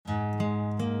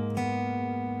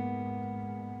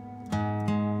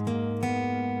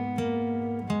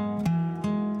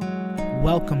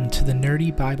Welcome to the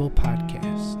Nerdy Bible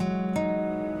Podcast.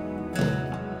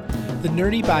 The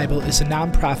Nerdy Bible is a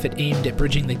nonprofit aimed at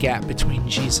bridging the gap between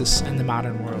Jesus and the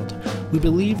modern world. We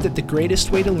believe that the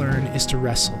greatest way to learn is to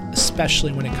wrestle,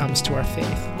 especially when it comes to our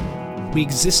faith. We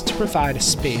exist to provide a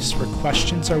space where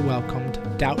questions are welcomed,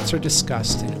 doubts are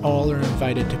discussed, and all are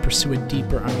invited to pursue a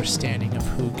deeper understanding of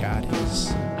who God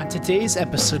is. On today's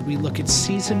episode, we look at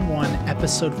Season 1,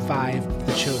 Episode 5,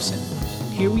 The Chosen.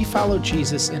 Here we follow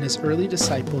Jesus and his early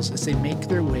disciples as they make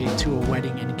their way to a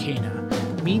wedding in Cana.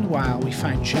 Meanwhile, we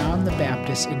find John the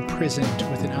Baptist imprisoned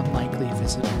with an unlikely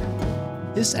visitor.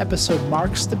 This episode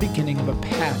marks the beginning of a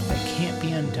path that can't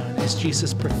be undone as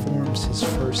Jesus performs his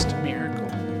first miracle.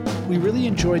 We really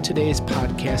enjoyed today's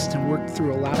podcast and worked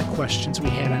through a lot of questions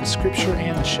we had on Scripture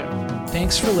and the show.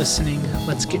 Thanks for listening.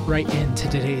 Let's get right into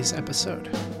today's episode.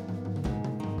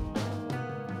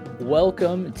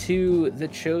 Welcome to the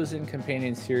Chosen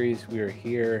Companion Series. We are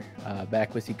here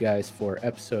back with you guys for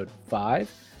episode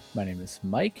 5. My name is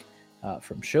Mike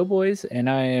from Showboys, and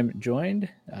I am joined,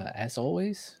 as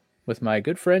always, with my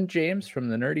good friend James from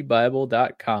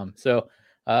thenerdybible.com. So,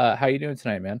 how you doing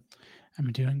tonight, man?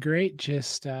 I'm doing great.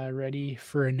 Just ready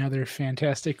for another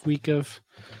fantastic week of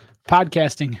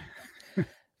podcasting.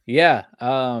 Yeah.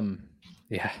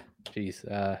 Geez.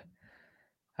 I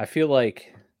feel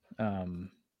like,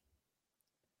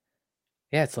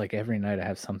 it's like every night I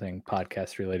have something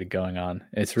podcast related going on.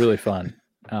 It's really fun.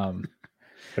 But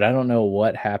I don't know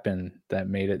what happened that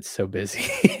made it so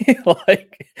busy. I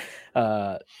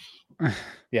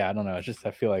don't know. It's just,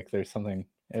 I feel like there's something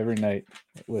every night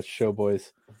with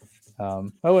Showboys. I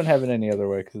wouldn't have it any other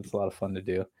way because it's a lot of fun to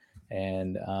do.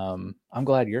 And I'm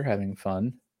glad you're having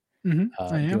fun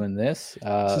doing this.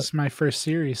 This is my first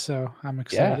series, so I'm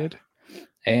excited. Yeah.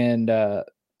 And,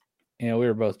 we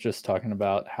were both just talking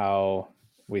about how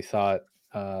we thought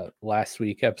last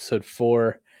week, episode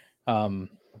 4,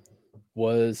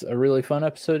 was a really fun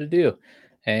episode to do.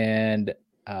 And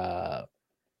I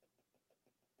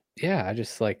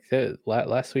just like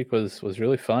last week was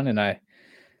really fun. And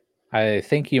I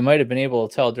think you might have been able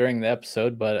to tell during the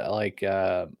episode, but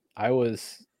I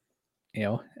was,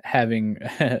 having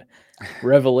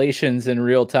revelations in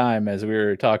real time as we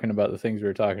were talking about the things we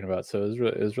were talking about. So it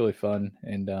was really fun.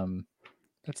 And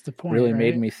that's the point. Really right?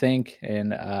 made me think,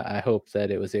 and I hope that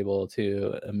it was able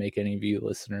to make any of you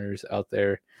listeners out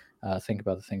there think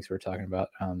about the things we're talking about.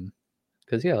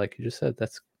 Because like you just said,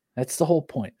 that's the whole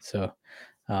point. So,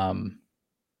 man,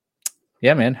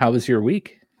 how was your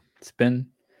week? It's been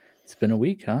a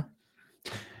week, huh?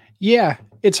 Yeah,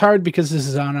 it's hard because this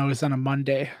is always on a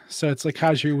Monday, so it's like,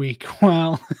 how's your week?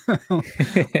 Well,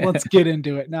 let's get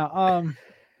into it now.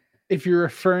 If you're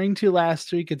referring to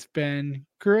last week, it's been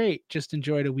great. Just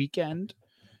enjoyed a weekend.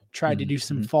 Tried to do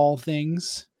some fall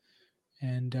things.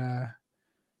 And,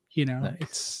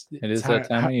 nice. It is that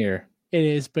time of year. It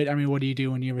is. But, I mean, what do you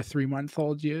do when you have a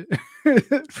 3-month-old? You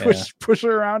push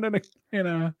her around in a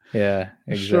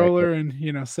exactly. stroller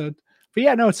and, so. But,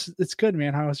 yeah, no, it's good,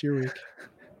 man. How was your week?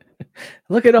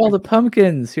 Look at all the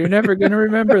pumpkins. You're never going to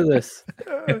remember this.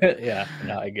 Yeah,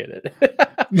 no, I get it.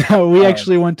 No, we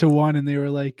actually went to one and they were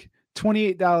like,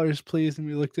 $28, please. And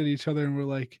we looked at each other and we're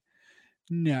like,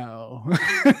 no.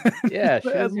 Yeah,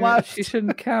 she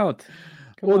shouldn't count.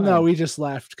 Come on. No, we just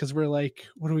left because we're like,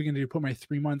 what are we going to do? Put my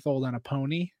 3-month-old on a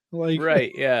pony? Like,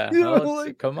 right, yeah.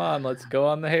 Come on, let's go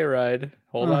on the hayride.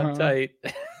 Hold on tight.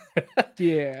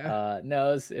 Yeah.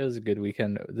 No, it was a good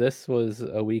weekend. This was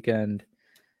a weekend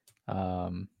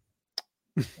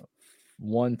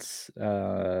once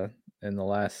in the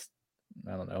last,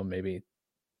 I don't know, maybe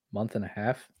month and a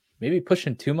half, maybe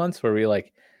pushing 2 months, where we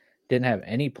didn't have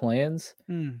any plans.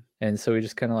 And so we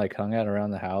just kind of hung out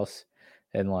around the house.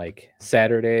 And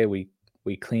Saturday we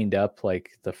cleaned up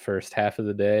the first half of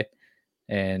the day,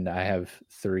 and I have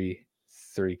three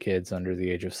kids under the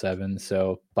age of 7,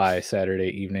 so by Saturday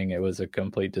evening it was a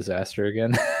complete disaster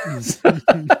again.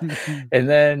 And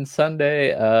then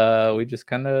Sunday we just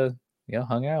kind of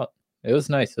hung out. It was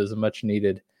nice. It was a much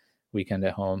needed weekend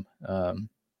at home,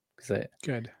 because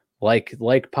good. Like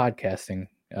podcasting,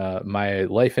 my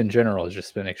life in general has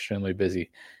just been extremely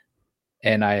busy,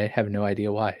 and I have no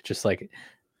idea why. Just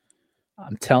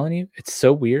I'm telling you, it's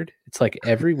so weird. It's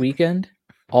every weekend,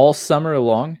 all summer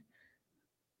long,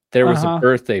 there was a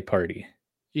birthday party.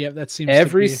 Yeah, that seems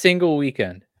every single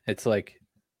weekend. It's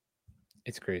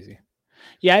it's crazy.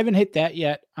 Yeah, I haven't hit that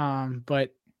yet.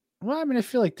 But I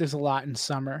feel like there's a lot in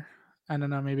summer. I don't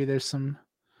know. Maybe there's some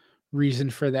reason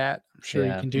for that. I'm sure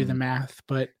you can do the math,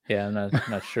 but I'm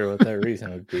not sure what that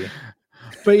reason would be.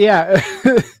 But yeah,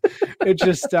 it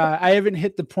just I haven't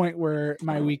hit the point where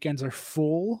my weekends are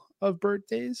full of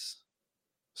birthdays.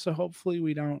 So hopefully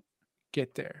we don't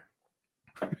get there.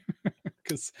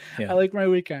 Because I like my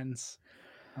weekends.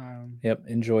 Yep,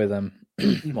 enjoy them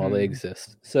while they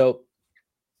exist. So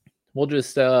we'll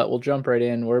just we'll jump right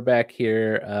in. We're back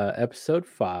here, episode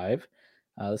 5.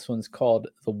 This one's called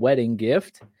The Wedding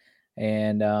Gift,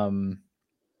 and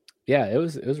yeah, it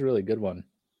was a really good one.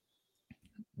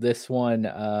 This one,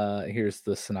 here's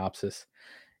the synopsis.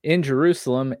 In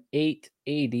Jerusalem, 8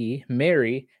 AD,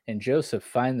 Mary and Joseph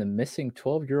find the missing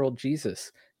 12-year-old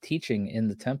Jesus teaching in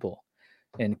the temple.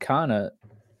 In Cana,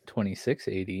 26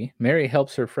 AD, Mary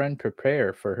helps her friend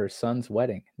prepare for her son's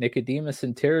wedding. Nicodemus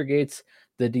interrogates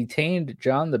the detained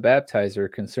John the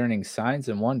Baptizer concerning signs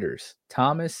and wonders.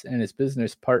 Thomas and his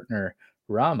business partner,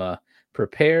 Rama,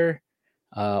 prepare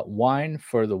wine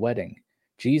for the wedding.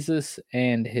 Jesus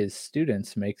and his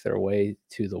students make their way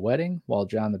to the wedding, while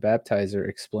John the Baptizer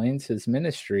explains his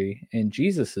ministry and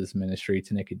Jesus's ministry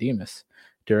to Nicodemus.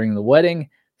 During the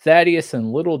wedding, Thaddeus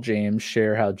and little James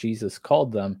share how Jesus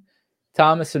called them.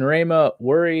 Thomas and Rama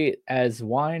worry as the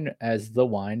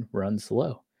wine runs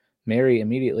low. Mary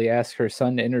immediately asks her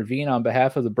son to intervene on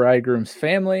behalf of the bridegroom's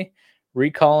family,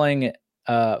 recalling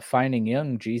finding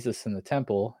young Jesus in the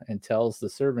temple, and tells the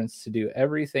servants to do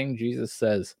everything Jesus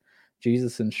says.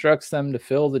 Jesus instructs them to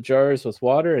fill the jars with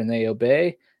water, and they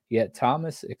obey, yet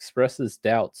Thomas expresses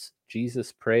doubts.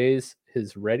 Jesus prays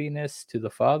his readiness to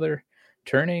the Father,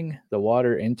 turning the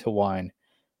water into wine.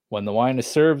 When the wine is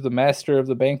served, the master of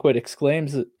the banquet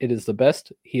exclaims that it is the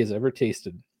best he has ever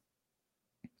tasted.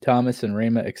 Thomas and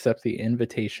Rama accept the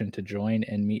invitation to join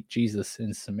and meet Jesus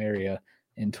in Samaria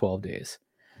in 12 days.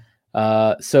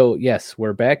 So, yes,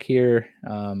 we're back here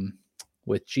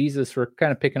with Jesus. We're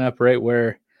kind of picking up right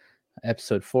where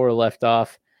episode 4 left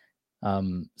off.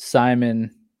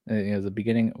 Simon, the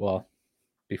beginning, well,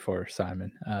 before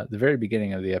Simon, the very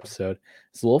beginning of the episode,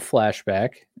 it's a little flashback,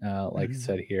 like I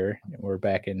said here. We're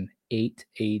back in 8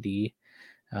 AD,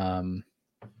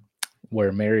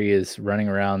 where Mary is running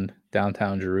around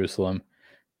downtown Jerusalem,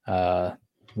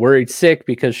 worried sick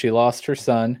because she lost her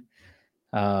son.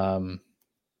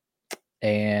 And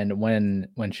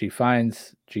when she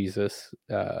finds Jesus,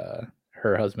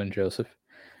 her husband Joseph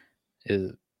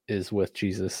is with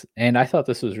Jesus. And I thought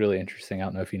this was really interesting. I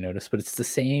don't know if you noticed, but it's the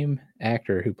same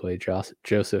actor who played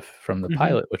Joseph from the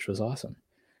pilot, which was awesome.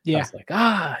 Yeah. I was like,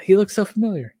 he looks so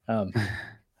familiar.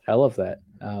 I love that.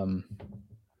 But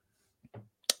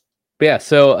yeah,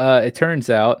 so it turns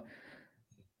out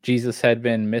Jesus had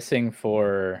been missing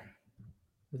for,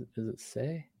 does it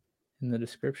say in the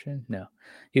description? No.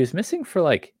 He was missing for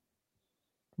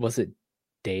was it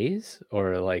days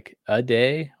or a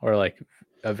day or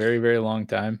a very, very long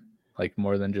time,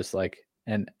 more than just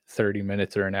 30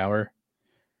 minutes or an hour.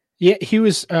 Yeah, he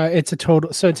was, it's a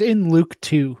total. So it's in Luke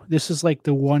 2. This is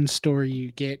the one story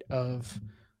you get of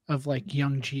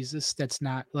young Jesus. That's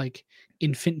not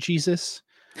infant Jesus.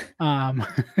 I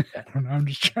don't know. I'm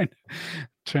just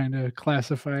trying to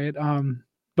classify it.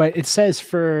 But it says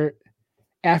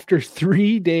after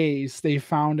 3 days, they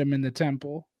found him in the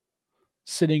temple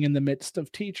sitting in the midst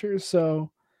of teachers.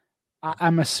 So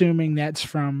I'm assuming that's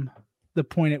from the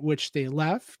point at which they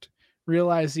left,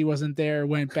 realized he wasn't there,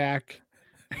 went back.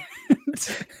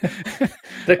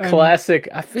 The classic.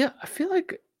 I feel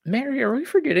like, Mary, are we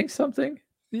forgetting something?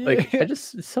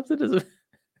 Something doesn't.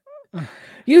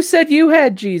 You said you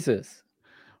had Jesus,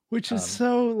 which is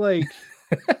so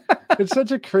it's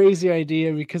such a crazy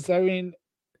idea because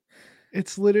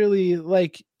it's literally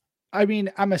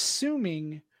I'm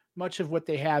assuming much of what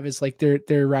they have is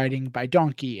they're riding by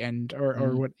donkey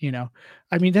or what,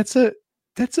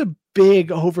 that's a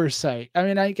big oversight.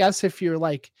 I guess if you're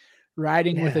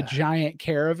riding with a giant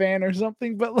caravan or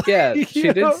something, but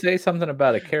she did say something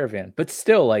about a caravan, but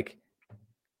still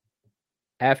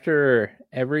after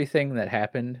everything that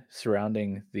happened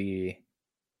surrounding the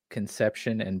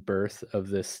conception and birth of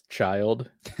this child,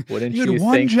 wouldn't you think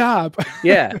one job?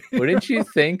 Yeah, wouldn't you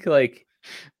think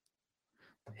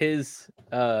his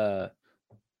I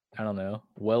don't know,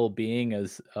 well-being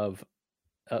is of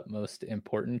utmost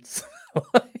importance?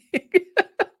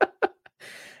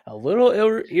 A little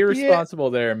irresponsible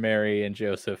there, Mary and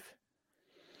Joseph.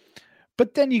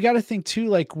 But then you got to think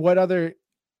too,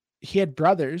 he had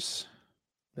brothers.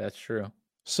 That's true.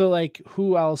 So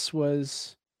who else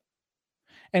was,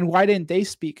 and why didn't they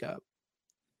speak up?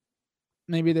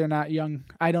 Maybe they're not young.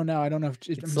 I don't know. I don't know if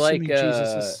it's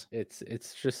Jesus is...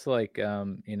 it's just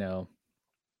Home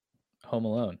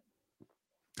Alone.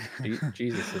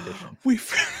 Jesus edition. We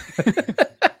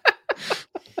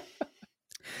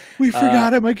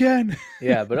forgot him again.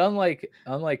 Yeah, but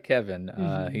unlike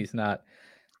Kevin, he's not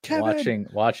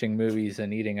watching movies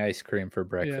and eating ice cream for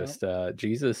breakfast.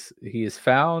 Jesus, he is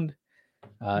found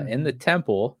in the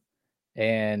temple,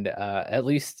 and at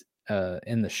least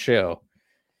in the show,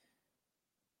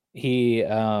 he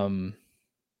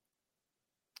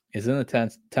is in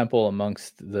the temple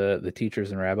amongst the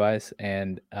teachers and rabbis,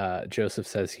 and Joseph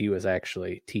says he was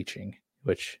actually teaching,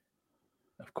 which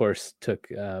of course took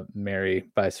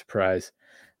Mary by surprise.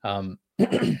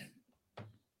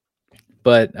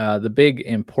 But the big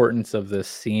importance of this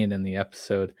scene in the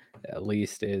episode, at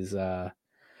least, is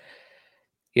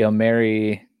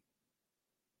Mary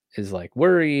is like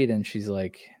worried, and she's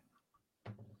like,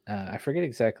 I forget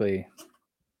exactly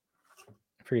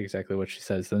what she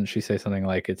says. Doesn't she say something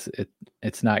like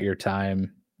it's not your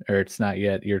time, or it's not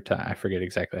yet your time? I forget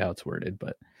exactly how it's worded,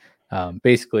 but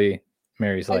basically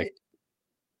Mary's like,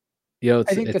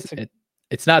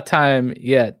 it's not time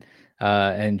yet,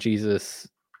 and Jesus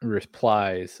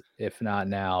replies, if not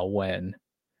now, when?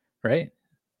 Right?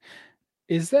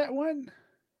 Is that one?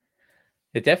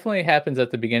 It definitely happens at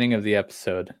the beginning of the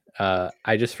episode.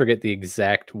 I just forget the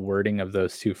exact wording of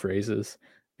those two phrases,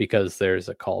 because there's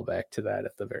a callback to that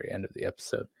at the very end of the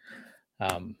episode.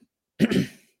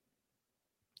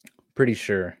 Pretty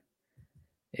sure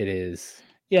it is.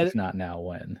 Yeah. If not now,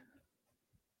 when?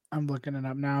 I'm looking it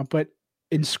up now, but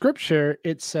in scripture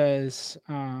it says,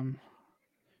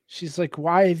 she's like,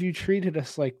 why have you treated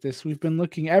us like this? We've been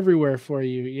looking everywhere for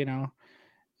you,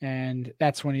 And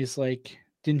that's when he's like,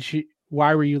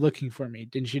 why were you looking for me?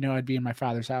 Didn't you know I'd be in my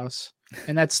Father's house?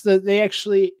 And that's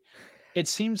it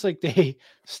seems like they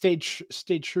stayed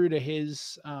true to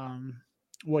his,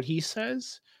 what he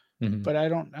says, but I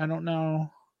don't know.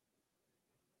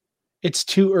 It's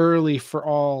too early for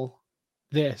all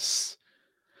this.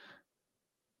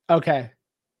 Okay.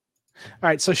 All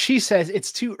right. So she says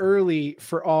it's too early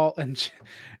for all, and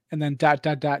then ...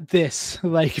 this,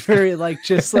 like, very, like,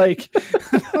 just like,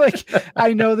 like,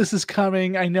 I know this is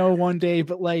coming. I know one day,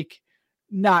 but like,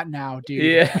 not now, dude.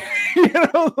 Yeah.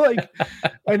 Like,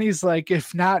 and he's like,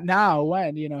 if not now,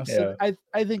 when, so I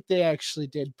think they actually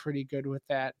did pretty good with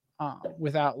that,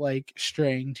 without like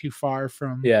straying too far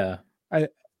from,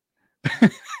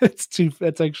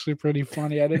 that's actually pretty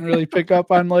funny. I didn't really pick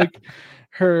up on like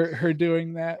her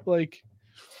doing that. Like,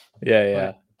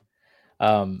 yeah.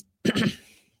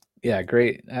 Yeah,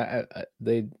 great.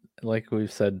 They, like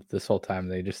we've said this whole time,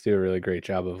 they just do a really great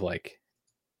job of like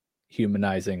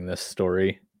humanizing this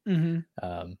story.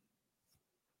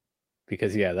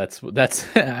 Because that's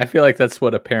I feel like that's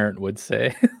what a parent would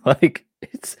say. Like,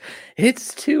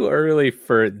 it's too early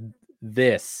for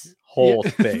this whole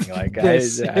thing. Like, I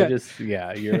just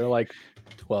you're like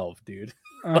 12, dude.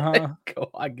 Like, go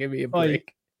on, give me a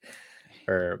break.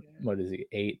 Or what is he,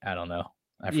 8? I don't know.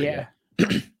 I forget.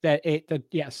 That 8. That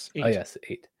yes. 8. Oh yes,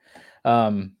 8.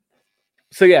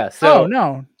 So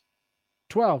no,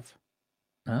 12.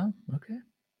 Oh,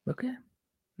 okay.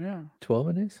 Yeah, 12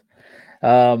 it is.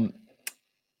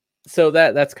 So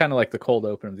that's kind of like the cold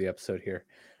open of the episode here,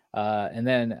 and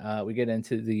then we get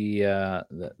into the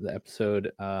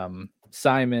episode.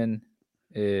 Simon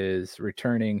is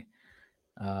returning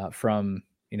from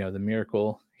the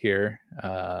miracle here,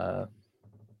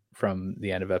 from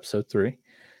the end of episode 3.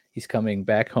 He's coming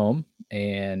back home,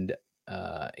 and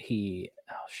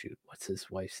what's his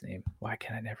wife's name? Why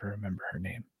can I never remember her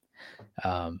name?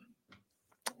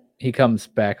 He comes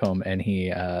back home, and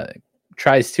he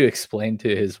tries to explain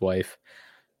to his wife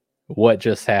what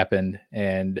just happened.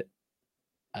 And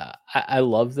I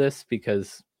love this,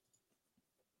 because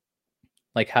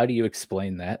like, how do you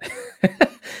explain that?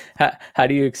 how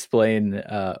do you explain,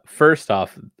 first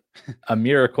off, a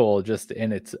miracle just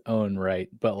in its own right,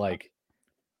 but like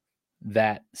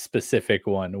that specific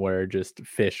one where just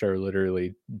fish are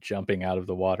literally jumping out of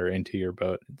the water into your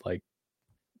boat, like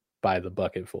by the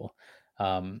bucketful.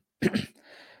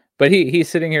 But he's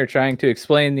sitting here trying to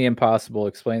explain the impossible,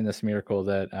 explain this miracle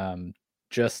that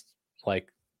just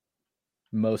like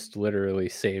most literally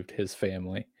saved his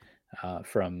family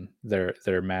from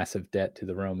their massive debt to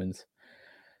the Romans,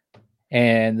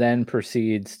 and then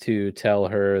proceeds to tell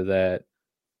her that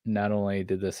not only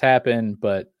did this happen,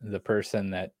 but the person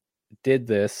that did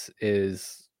this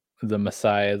is the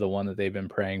Messiah, the one that they've been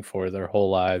praying for their whole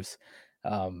lives.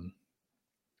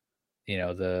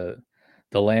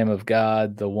 The Lamb of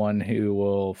God, the one who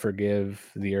will forgive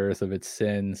the earth of its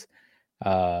sins.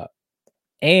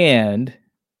 And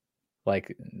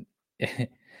like,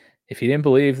 if you didn't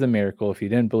believe the miracle, if you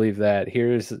didn't believe that,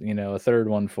 here's, a third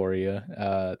one for you.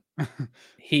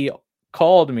 He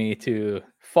called me to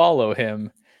follow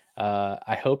him.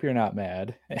 I hope you're not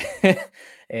mad.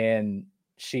 And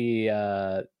she,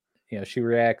 she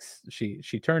reacts,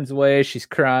 she turns away, she's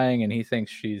crying, and he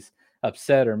thinks she's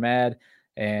upset or mad,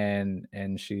 and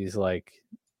she's like,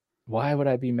 why would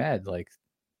I be mad? Like,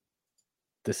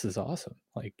 this is awesome.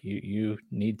 Like, you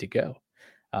need to go.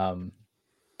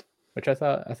 Which I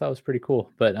thought was pretty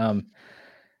cool. But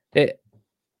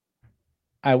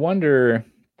I wonder,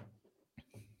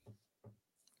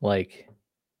 like,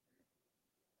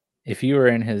 if you were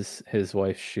in his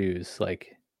wife's shoes,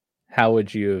 like, how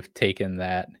would you have taken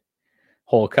that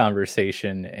whole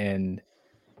conversation? And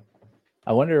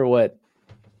I wonder what,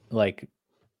 like,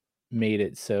 made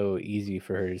it so easy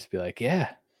for her to just be like, yeah,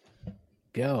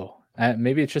 go.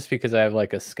 Maybe it's just because I have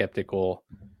like a skeptical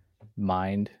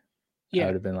mind. I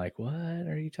would have been like, what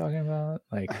are you talking about?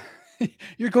 Like,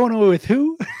 you're going away with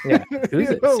who? Yeah, who's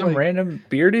it? Some random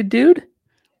bearded dude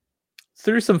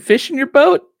threw some fish in your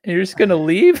boat and you're just gonna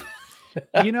leave?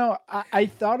 I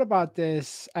thought about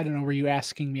this. I don't know. Were you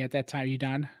asking me at that time? Are you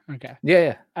done? Okay.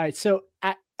 Yeah. All right. So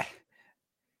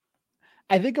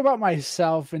I think about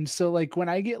myself, and so like when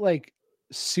I get like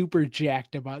super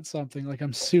jacked about something, like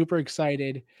I'm super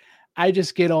excited, I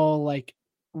just get all like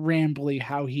rambly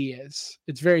how he is.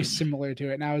 It's very similar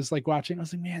to it. And I was like watching, I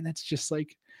was like, man, it's just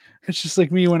like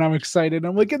me when I'm excited.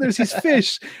 I'm like, and there's these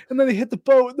fish, and then they hit the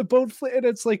boat, and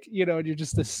it's like, you're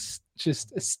just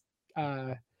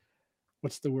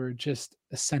what's the word? Just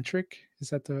eccentric. Is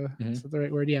that the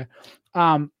right word? Yeah.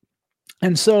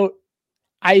 And so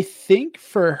I think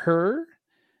for her,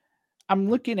 I'm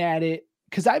looking at it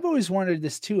because I've always wondered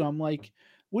this too. I'm like,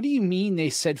 what do you mean they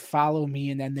said follow me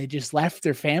and then they just left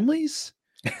their families?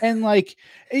 And like,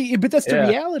 but that's the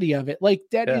reality of it. Like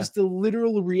that is the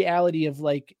literal reality of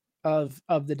like of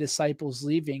the disciples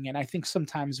leaving. And I think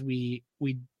sometimes we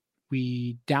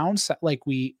downside, like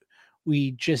we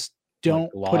just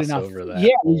don't like put enough. Over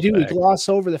that we do. We gloss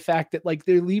over the fact that like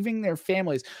they're leaving their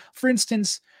families. For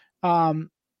instance,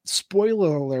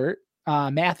 spoiler alert,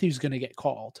 Matthew's going to get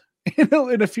called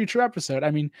in a future episode.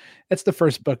 I mean, that's the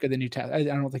first book of the New Testament.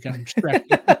 I don't think I'm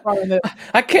stretching.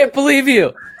 I can't believe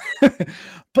you.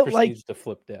 But like the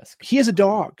flip desk. He has a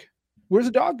dog. Where's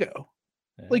the dog go?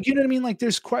 Yeah. Like, you know what I mean? Like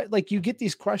there's quite like you get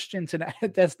these questions, and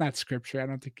that's not scripture. I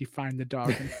don't think you find the dog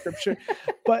in scripture.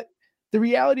 But the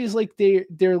reality is like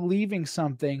they're leaving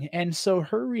something. And so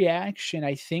her reaction,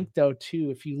 I think though,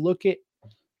 too, if you look at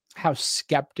how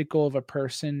skeptical of a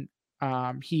person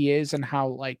he is, and how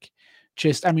like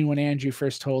when Andrew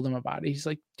first told him about it, he's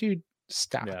like, dude,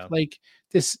 stop. Like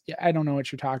this, I don't know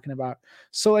what you're talking about.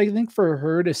 So I think for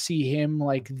her to see him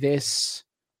like this,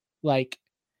 like,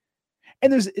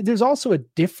 and there's also a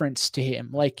difference to him.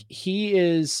 Like he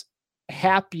is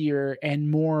happier and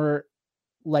more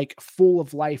like full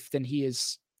of life than he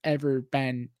has ever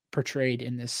been portrayed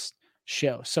in this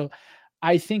show. So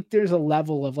I think there's a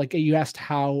level of like, you asked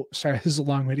how, sorry, this is a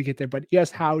long way to get there, but you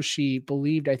asked how she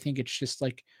believed. I think it's just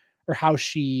like, or how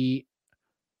she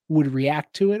would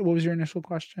react to it. What was your initial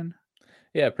question?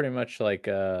 Yeah, pretty much like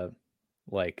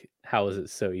how is it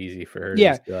so easy for her to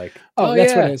just be like,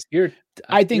 that's what it is.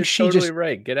 I think she totally just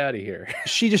right. Get out of here.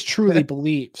 She just truly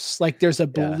believes. Like there's a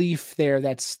belief there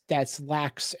that's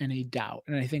lacks any doubt,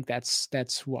 and I think that's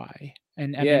why.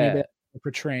 And maybe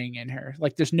portraying in her,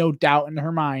 like there's no doubt in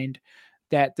her mind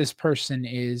that this person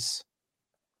is,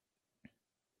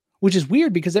 which is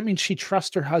weird because that means she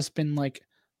trusts her husband like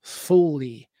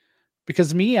fully.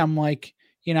 Because I'm like,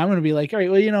 I'm going to be like, all right,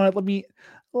 well, you know what?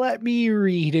 Let me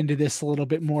read into this a little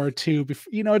bit more too.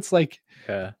 Before, it's like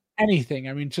anything.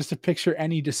 I mean, just to picture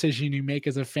any decision you make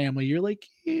as a family, you're like,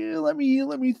 let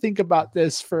me think about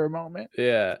this for a moment.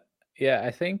 Yeah.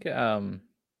 I think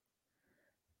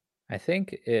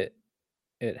it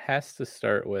has to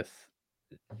start with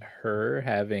her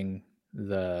having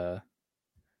the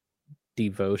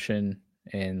devotion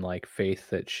and like faith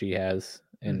that she has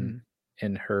in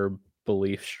her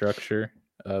belief structure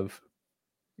of,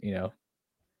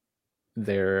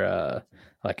 their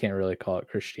I can't really call it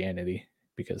Christianity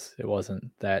because it wasn't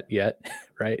that yet,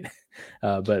 right?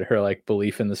 But her like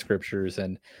belief in the scriptures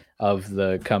and of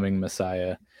the coming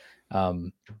Messiah,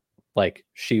 like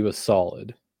she was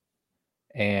solid.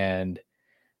 And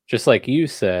just like you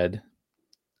said,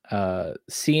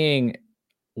 seeing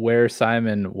where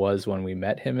Simon was when we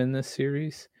met him in this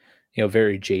series,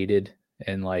 very jaded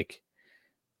and like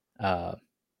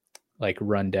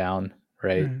run down,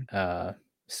 right?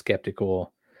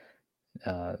 Skeptical,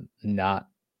 not,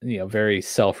 very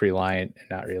self-reliant,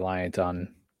 not reliant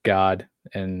on God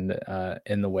and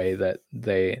in the way that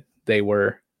they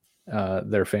were,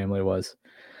 their family was.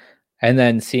 And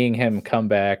then seeing him come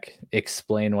back,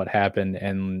 explain what happened,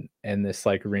 and this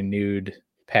like renewed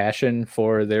passion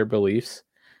for their beliefs,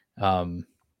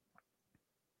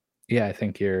 Yeah, I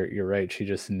think you're right. She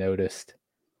just noticed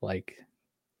like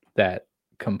that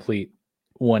complete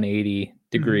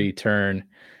 180-degree turn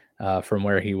from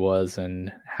where he was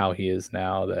and how he is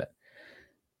now.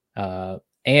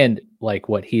 And like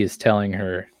what he is telling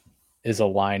her is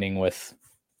aligning with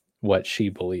what she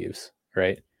believes,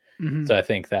 right? Mm-hmm. So I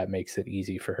think that makes it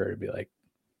easy for her to be like,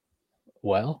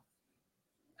 well,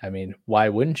 I mean, why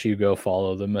wouldn't you go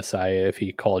follow the Messiah if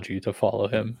he called you to follow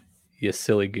him? You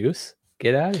silly goose.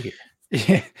 Get out of here.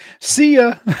 Yeah. See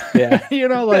ya. Yeah.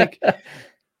 Like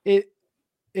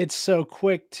it's so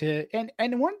quick to,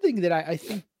 and one thing that I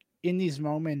think in these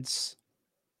moments,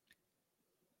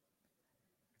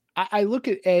 I look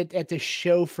at the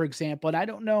show, for example, and I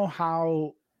don't know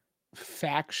how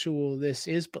factual this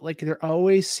is, but like there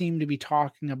always seem to be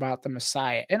talking about the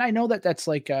Messiah. And I know that that's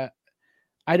like I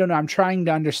don't know, I'm trying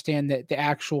to understand the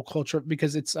actual culture,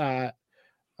 because it's why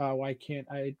can't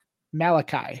I,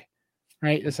 Malachi,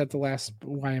 right? Is that the last,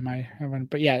 why am I having,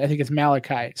 but yeah, I think it's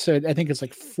Malachi. So I think it's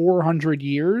like 400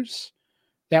 years.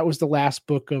 That was the last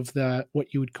book of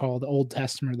what you would call the Old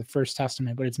Testament or the First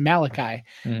Testament, but it's Malachi.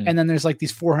 And then there's like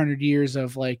these 400 years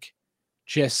of like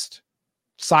just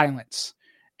silence.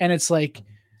 And it's like,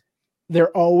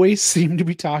 there always seem to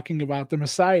be talking about the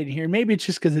Messiah in here. Maybe it's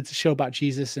just because it's a show about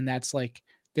Jesus and that's like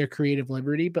their creative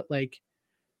liberty, but like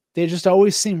they just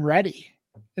always seem ready.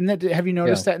 And that, have you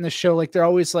noticed that in the show? Like they're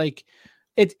always like,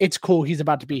 it's cool. He's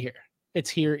about to be here. It's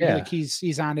here. Yeah. Like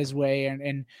he's on his way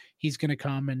and he's going to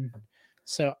come. And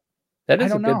so that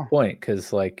is a good point.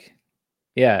 Cause like,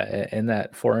 yeah, in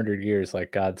that 400 years,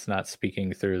 like God's not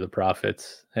speaking through the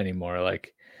prophets anymore.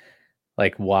 Like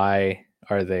why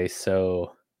are they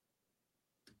so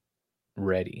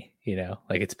ready?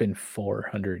 Like it's been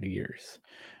 400 years.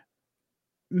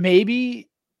 Maybe,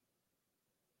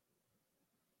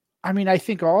 I mean, I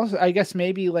think also, I guess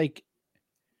maybe like,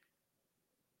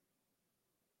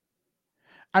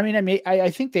 I mean, I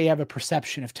think they have a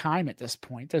perception of time at this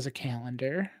point. There's a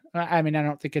calendar. I mean, I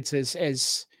don't think it's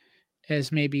as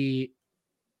maybe,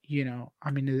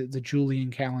 I mean, the Julian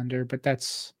calendar, but that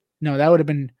would have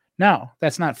been, no,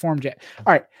 that's not formed yet.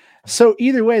 All right. So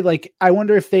either way, like, I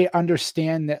wonder if they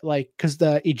understand that, like, cause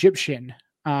the Egyptian,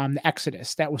 the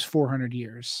Exodus, that was 400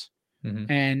 years.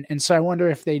 Mm-hmm. And so I wonder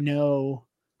if they know,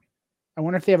 I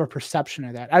wonder if they have a perception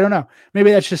of that. I don't know.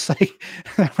 Maybe that's just like,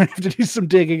 I might have to do some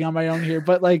digging on my own here,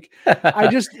 but like,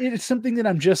 it's something that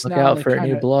I'm just look now out like, for a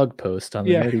new blog post on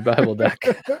the Nerdy Bible Deck.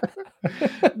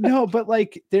 No, but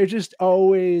like, they're just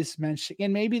always mentioning,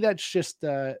 and maybe that's just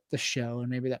the show, and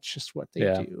maybe that's just what they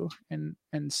do. And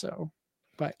so,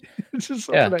 but it's just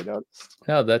something I noticed.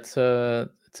 No, it's a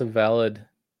valid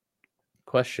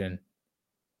question.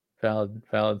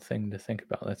 Valid thing to think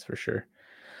about. That's for sure.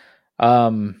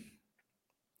 But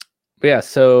yeah,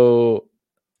 so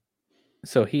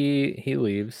he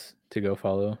leaves to go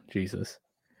follow Jesus.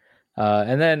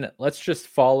 And then let's just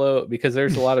follow, because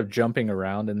there's a lot of jumping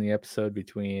around in the episode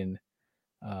between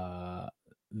the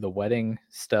wedding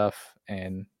stuff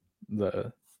and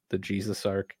the Jesus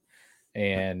arc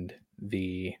and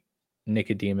the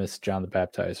Nicodemus John the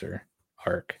Baptizer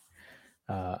arc.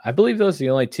 I believe those are the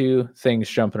only two things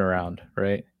jumping around,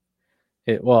 right?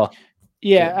 I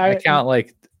count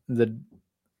like the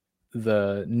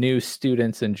new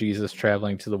students and Jesus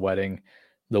traveling to the wedding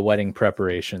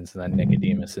preparations, and then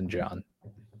Nicodemus and John,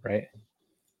 right?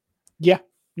 Yeah,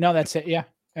 no, that's it. Yeah,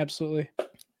 absolutely.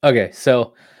 Okay,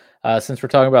 so since we're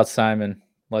talking about Simon,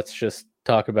 let's just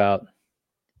talk about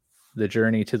the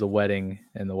journey to the wedding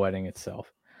and the wedding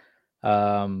itself.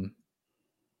 So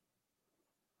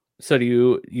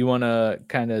do you want to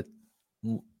kind of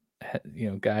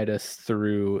guide us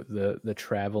through the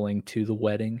traveling to the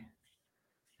wedding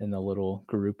and the little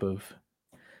group of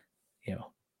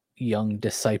young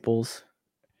disciples?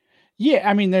 Yeah,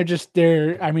 I mean, I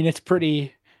mean, it's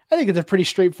pretty, I think it's a pretty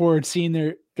straightforward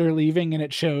scene. They're leaving, and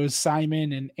it shows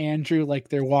Simon and Andrew like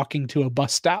they're walking to a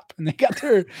bus stop, and they got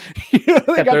their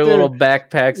got their little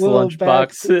backpacks, lunch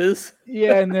boxes.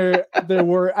 Yeah, and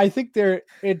I think there's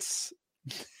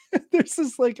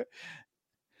this like,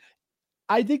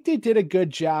 I think they did a good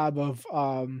job of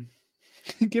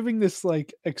giving this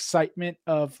like excitement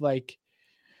of like,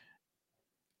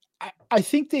 I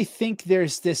think they think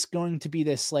there's this going to be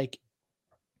this like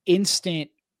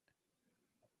instant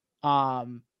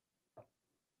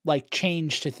like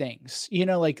change to things,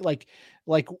 like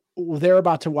they're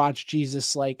about to watch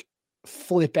Jesus like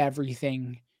flip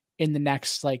everything in the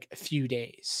next like few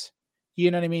days. You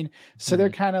know what I mean? So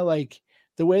they're kind of like,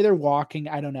 the way they're walking,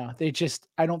 I don't know.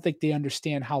 I don't think they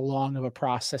understand how long of a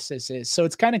process this is. So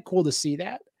it's kind of cool to see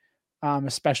that.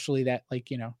 Especially that, like,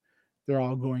 they're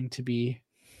all going to be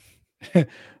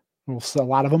well, so a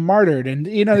lot of them martyred, and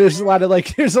there's a lot of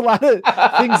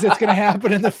things that's going to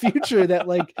happen in the future that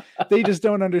like they just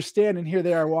don't understand, and here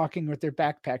they are walking with their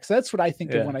backpacks. That's what I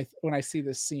think of when I see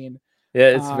this scene.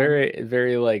 Yeah, it's very,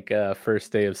 very like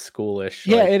first day of schoolish.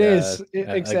 Yeah, like, it is a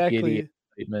giddy exactly.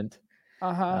 excitement.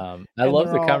 I I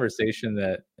love the conversation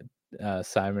that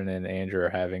Simon and Andrew are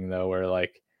having though, where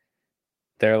like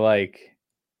they're like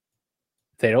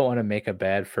they don't want to make a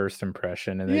bad first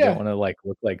impression, and they don't want to like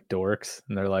look like dorks,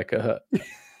 and they're like, I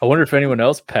wonder if anyone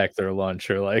else packed their lunch,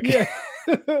 or like,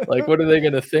 like what are they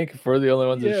gonna think if we're the only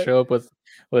ones that show up with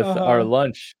our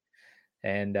lunch?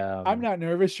 And I'm not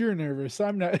nervous. You're nervous.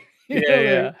 I'm not.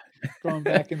 Yeah. Going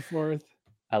back and forth.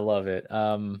 I love it.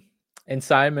 And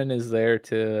Simon is there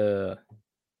to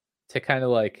kind of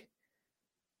like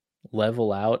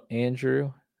level out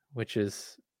Andrew, which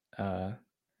is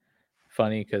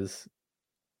funny because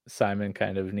Simon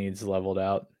kind of needs leveled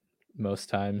out most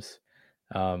times.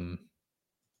 But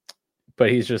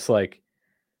he's just like,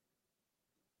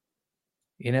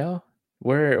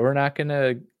 we're not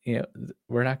gonna,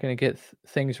 we're not gonna get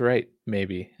things right,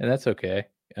 maybe, and that's okay.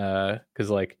 Because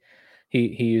like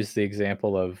he used the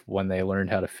example of when they learned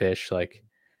how to fish, like,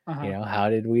 how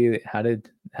did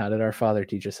our father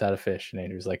teach us how to fish? And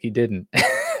Andrew's like, he didn't.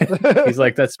 He's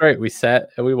like, that's right. We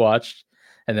sat and we watched,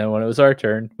 and then when it was our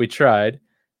turn, we tried,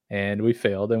 and we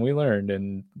failed, and we learned,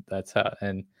 and that's how.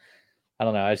 And I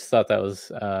don't know. I just thought that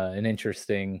was an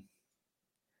interesting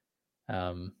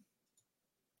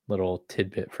little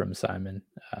tidbit from Simon.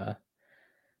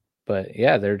 But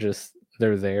yeah, they're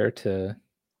there to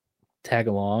tag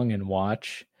along and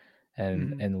watch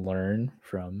and learn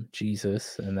from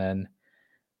Jesus. And then,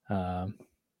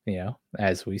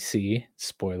 as we see,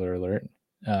 spoiler alert,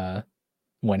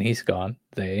 when he's gone,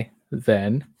 they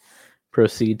then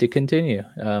proceed to continue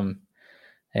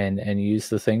and use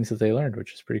the things that they learned,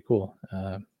 which is pretty cool.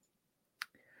 But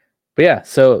yeah,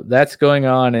 so that's going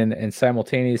on, and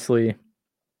simultaneously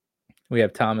we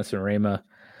have Thomas and Rhema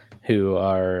who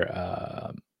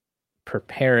are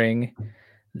preparing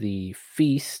the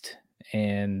feast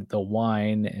and the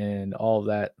wine and all of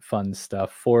that fun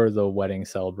stuff for the wedding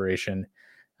celebration.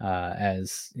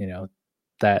 As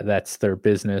that's their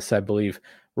business. I believe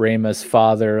Rhema's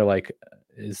father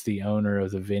is the owner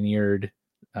of the vineyard,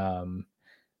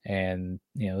 and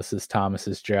this is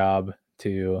Thomas's job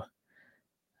to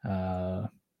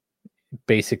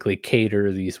basically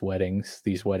cater these wedding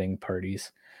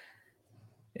parties.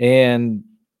 And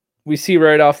we see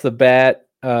right off the bat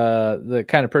the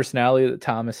kind of personality that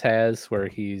Thomas has, where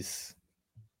he's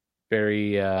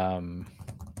very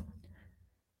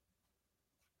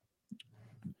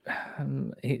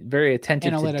very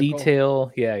attentive to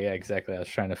detail. Yeah, exactly. I was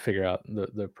trying to figure out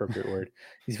the appropriate word.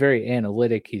 He's very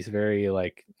analytic. He's very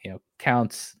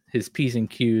counts his P's and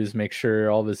Q's, make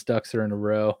sure all of his ducks are in a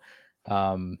row.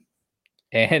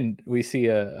 And we see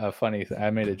a funny I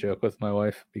made a joke with my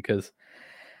wife because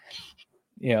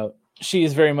she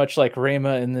is very much like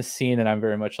Rhema in this scene, and I'm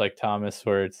very much like Thomas,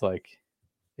 where it's like,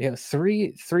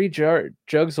 three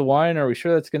jugs of wine. Are we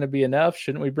sure that's going to be enough?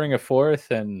 Shouldn't we bring a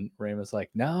fourth? And Rhema's like,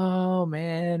 no,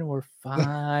 man, we're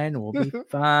fine. We'll be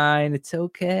fine. It's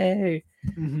okay.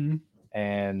 Mm-hmm.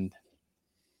 And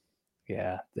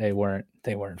yeah, they weren't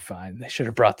fine. They should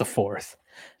have brought the fourth.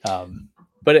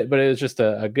 But it was just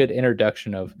a good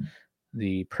introduction of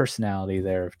the personality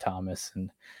there of Thomas.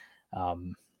 And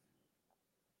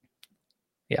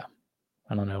yeah,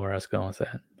 I don't know where I was going with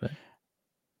that, but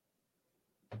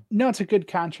no, it's a good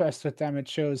contrast with them. It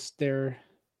shows they're.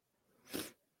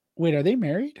 Wait, are they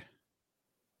married?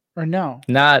 Or no?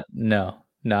 Not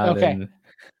okay.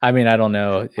 I mean, I don't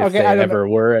know if they ever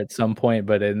were at some point,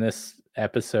 but in this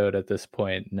episode at this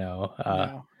point, no.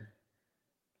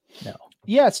 No.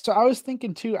 Yes, so I was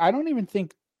thinking too. I don't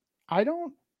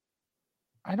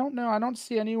know. I don't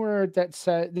see anywhere that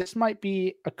said this might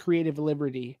be a creative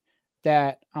liberty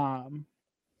that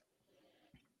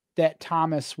that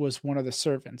Thomas was one of the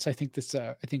servants. I think it's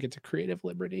a creative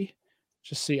liberty.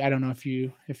 Just see, I don't know if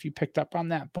you picked up on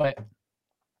that, but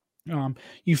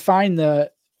you find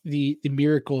the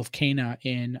miracle of Cana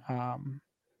in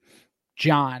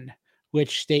John,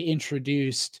 which they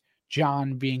introduced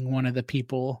John being one of the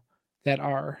people that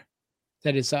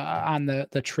is on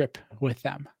the trip with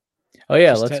them. Oh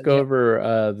yeah, let's go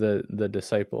over the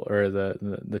disciple or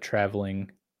the traveling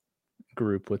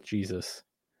group with Jesus.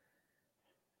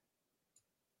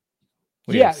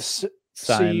 We have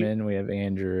Simon, we have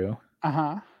Andrew. We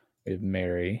have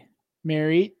Mary,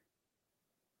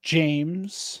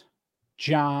 James,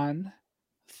 John,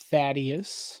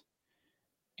 Thaddeus,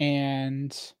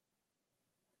 and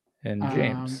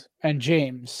James. And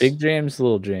James. Big James,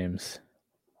 little James.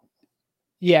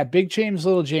 Yeah, Big James,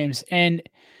 Little James. And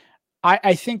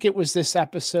I think it was this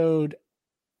episode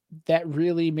that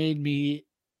really made me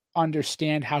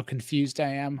understand how confused I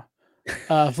am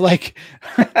of like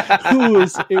who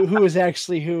is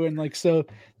actually who. And like, so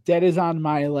that is on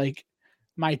my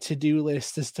my to-do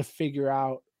list, is to figure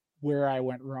out where I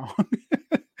went wrong.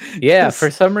 Yeah,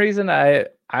 for some reason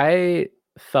I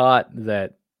thought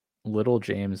that Little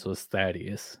James was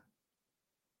Thaddeus,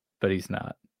 but he's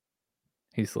not.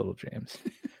 He's Little James.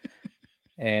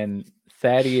 And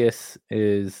Thaddeus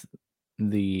is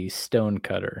the stone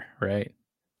cutter, right?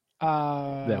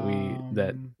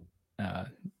 That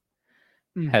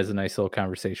has a nice little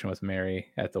conversation with Mary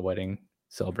at the wedding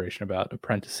celebration about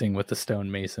apprenticing with the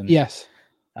stonemason. Yes.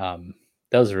 That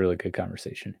was a really good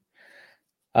conversation.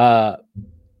 But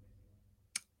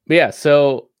yeah,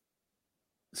 so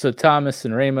Thomas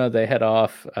and Rama, they head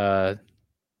off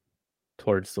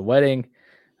towards the wedding.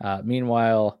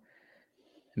 Meanwhile,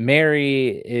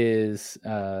 Mary is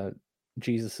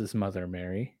Jesus's mother.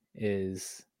 Mary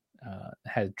is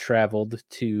had traveled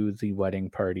to the wedding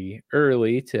party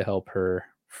early to help her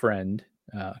friend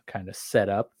kind of set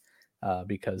up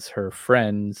because her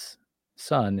friend's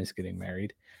son is getting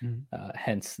married.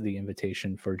 Hence the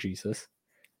invitation for Jesus.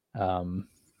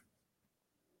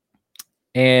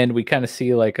 And we kind of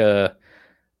see like a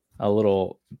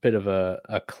little bit of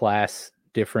a class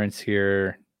difference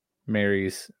here.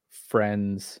 Mary's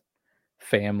friends,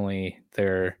 family,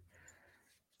 they're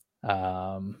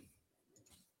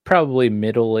probably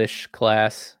middle-ish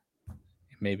class,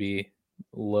 maybe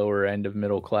lower end of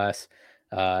middle class,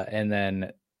 and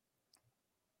then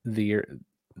their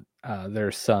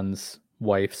son's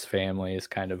wife's family is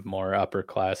kind of more upper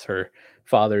class. Her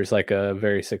father's like a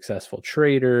very successful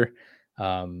trader,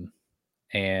 and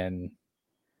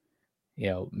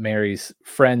Mary's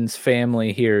friend's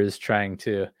family here is trying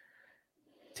to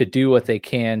do what they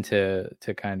can to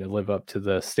kind of live up to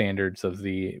the standards of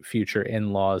the future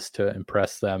in-laws to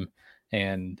impress them.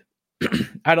 And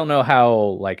I don't know how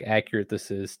like accurate this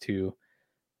is to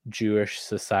Jewish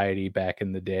society back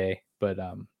in the day, but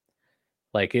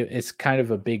like it's kind of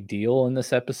a big deal in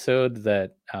this episode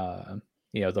that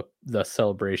the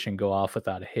celebration go off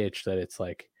without a hitch, that it's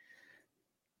like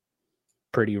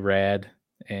pretty rad.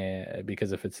 And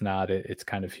because if it's not, it's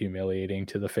kind of humiliating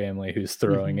to the family who's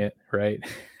throwing it, right?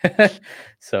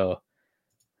 So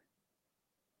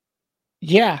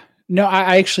yeah, no,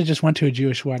 I actually just went to a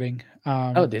Jewish wedding.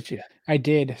 Oh, did you? I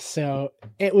did. So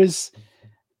it was,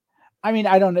 I mean,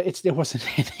 I don't know, it wasn't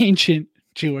an ancient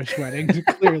Jewish wedding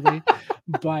clearly,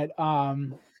 but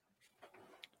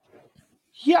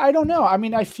yeah, I don't know. I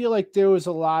mean, I feel like there was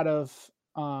a lot of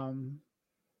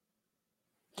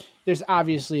there's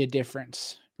obviously a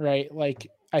difference, right? Like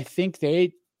I think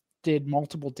they did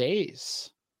multiple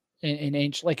days in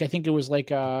ancient, like I think it was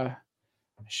like I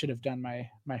should have done my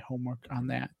homework on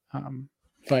that.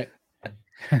 But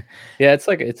yeah,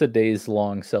 it's a days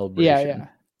long celebration.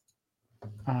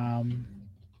 Yeah.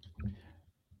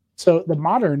 So the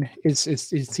modern it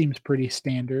seems pretty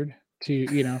standard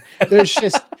to, there's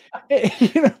just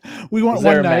we want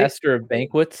one night. Master of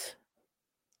banquets?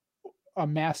 A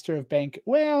master of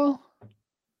well,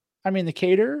 I mean the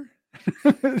caterer.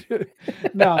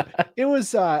 No, it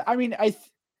was I mean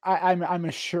I'm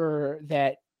sure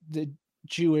that the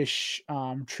Jewish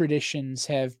traditions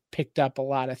have picked up a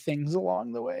lot of things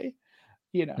along the way.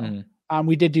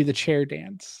 We did do the chair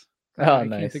dance. I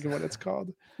nice. Can't think of what it's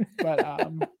called, but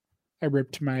I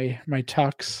ripped my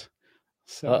tux.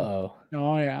 So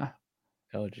oh yeah.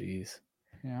 Oh geez.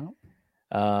 Yeah.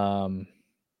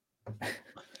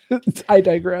 I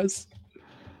digress.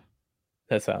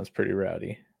 That sounds pretty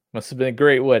rowdy. Must have been a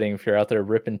great wedding if you're out there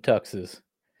ripping tuxes.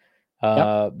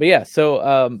 But yeah,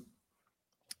 so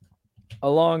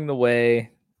along the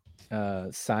way,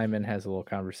 Simon has a little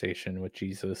conversation with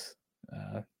Jesus.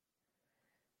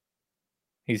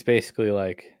 He's basically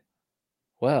like,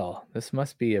 well, this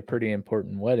must be a pretty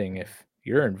important wedding if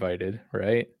you're invited,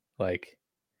 right? Like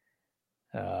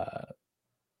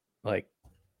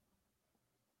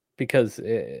because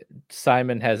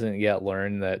Simon hasn't yet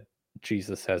learned that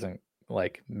Jesus hasn't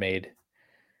like made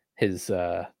his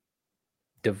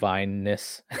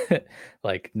divineness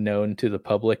like known to the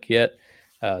public yet.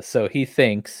 So he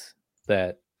thinks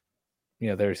that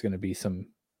there's going to be some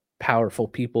powerful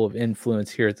people of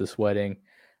influence here at this wedding,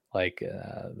 like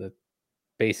that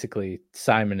basically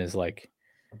Simon is like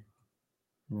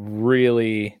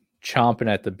really chomping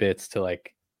at the bits to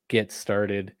like get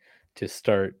started, to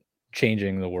start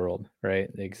changing the world, right?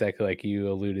 Exactly like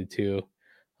you alluded to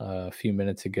a few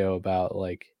minutes ago about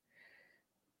like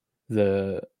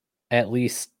at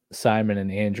least Simon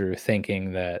and Andrew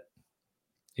thinking that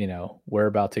we're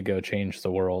about to go change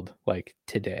the world like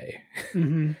today.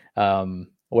 Mm-hmm.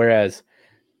 Whereas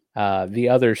the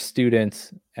other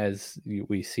students, as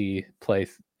we see play,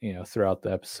 throughout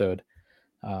the episode,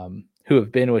 who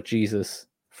have been with Jesus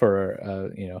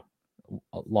for,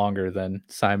 longer than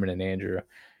Simon and Andrew,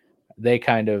 they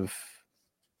kind of,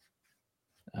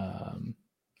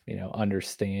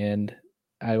 understand.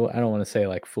 I don't want to say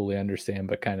like fully understand,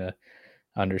 but kind of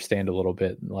understand a little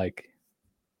bit like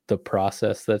the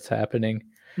process that's happening.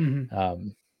 Mm-hmm.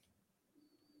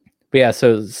 But yeah,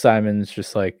 so Simon's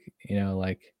just like,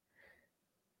 like,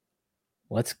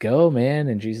 let's go, man.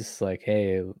 And Jesus is like,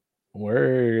 hey,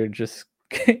 we're just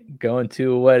going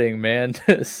to a wedding, man,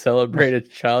 to celebrate a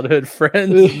childhood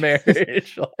friend's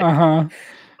marriage.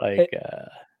 Like,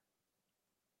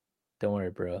 don't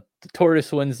worry, bro. The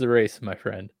tortoise wins the race, my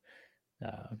friend.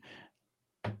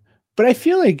 But I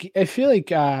feel like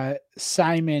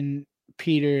Simon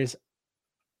Peters,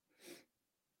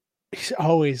 he's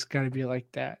always got to be like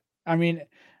that. I mean,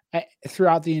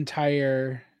 throughout his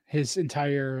entire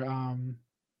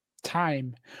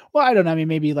time. Well, I don't know. I mean,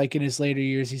 maybe like in his later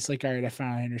years, he's like, all right, I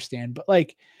finally understand. But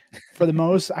like for the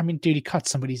most, I mean, dude, he cut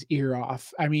somebody's ear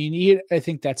off. I mean, I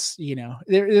think that's,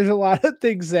 there's a lot of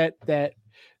things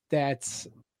that's,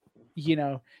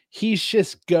 he's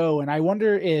just go. And I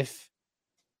wonder if,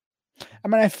 I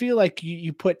mean, I feel like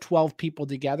you put 12 people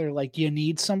together, like you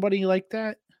need somebody like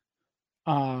that.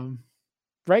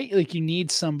 Right? Like you need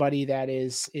somebody that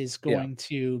is going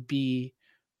to be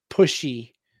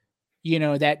pushy,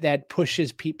 that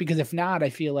pushes people, because if not, I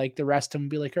feel like the rest of them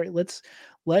be like, all right,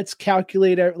 let's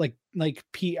calculate our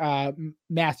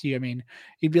Matthew. I mean,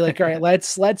 he'd be like, all right,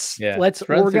 let's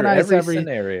organize every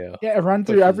scenario. Yeah, run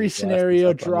through every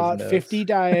scenario, draw 50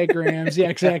 diagrams. Yeah,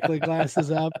 exactly.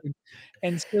 Glasses up.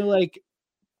 And so like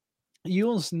you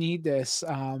almost need this.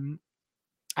 I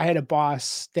had a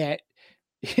boss that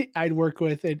I'd work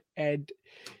with, and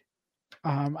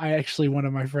I actually, one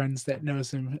of my friends that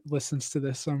knows him listens to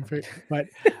this, so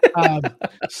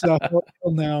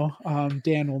he'll know.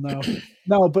 Dan will know.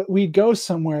 No, but we'd go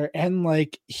somewhere and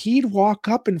like he'd walk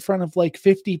up in front of like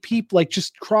 50 people, like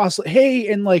just cross,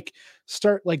 hey, and like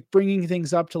start like bringing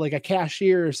things up to like a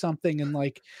cashier or something, and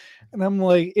I'm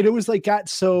like, it was like got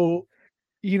so,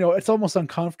 it's almost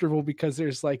uncomfortable because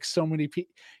there's like so many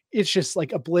people. It's just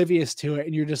like oblivious to it,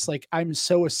 and you're just like, I'm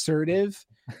so assertive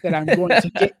that I'm going to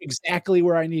get exactly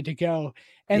where I need to go.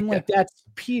 And like that's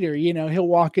Peter, he'll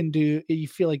walk into, you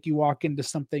feel like you walk into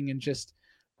something and just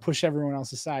push everyone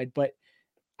else aside. But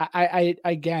I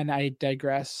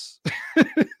digress.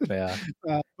 Yeah.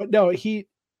 But no, he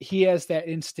has that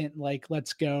instant like,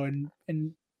 let's go,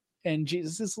 and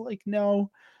Jesus is like,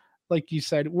 no, like you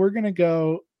said, we're gonna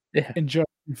go enjoy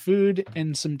some food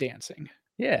and some dancing.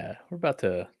 Yeah, we're about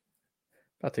to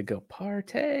go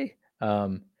party.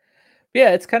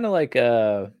 Yeah, it's kind of like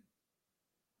I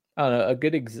don't know,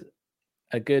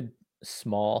 a good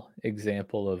small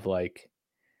example of like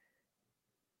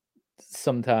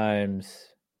sometimes,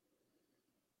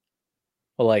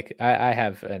 well, like I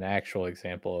have an actual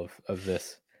example of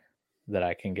this that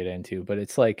I can get into, but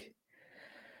it's like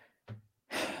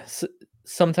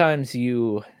sometimes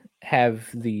you have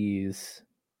these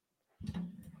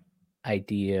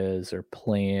ideas or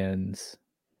plans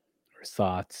or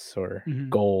thoughts or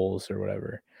goals or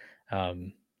whatever,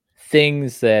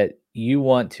 things that you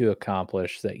want to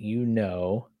accomplish that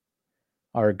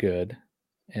are good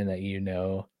and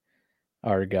that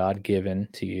are God-given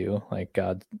to you. Like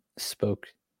God spoke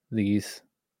these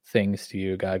things to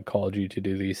you. God called you to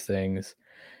do these things.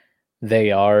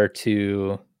 They are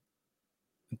to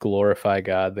glorify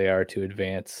God. They are to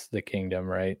advance the kingdom,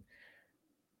 right?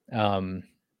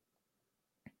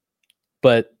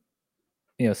 But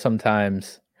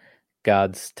sometimes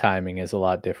God's timing is a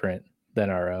lot different than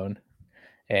our own.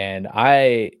 And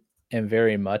I am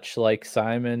very much like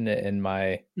Simon in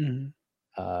my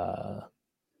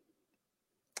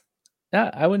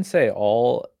I wouldn't say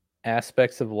all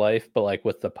aspects of life, but like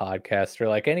with the podcast or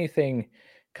like anything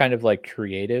kind of like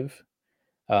creative.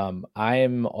 I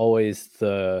am always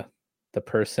the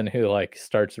person who like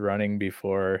starts running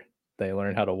before they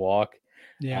learn how to walk.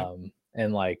 Yeah.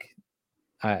 And like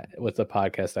with the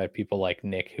podcast, I have people like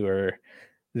Nick who are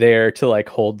there to like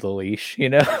hold the leash,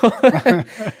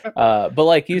 but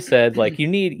like you said, like you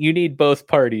need both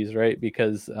parties, right?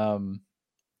 Because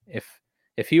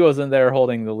if he wasn't there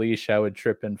holding the leash, I would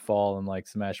trip and fall and like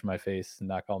smash my face and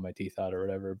knock all my teeth out or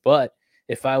whatever. But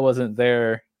if I wasn't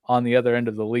there on the other end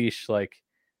of the leash, like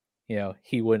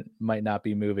he might not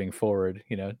be moving forward,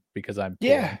 because I'm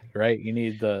pulling, right? You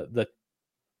need the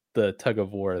tug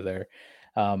of war there.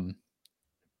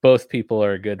 both people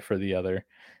are good for the other.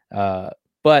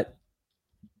 But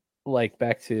like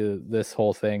back to this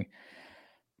whole thing,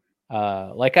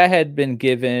 like I had been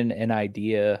given an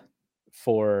idea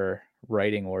for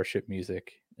writing worship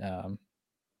music.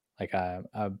 Like I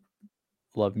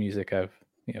love music. I've,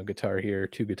 guitar here,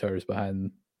 2 guitars behind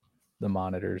the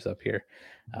monitors up here.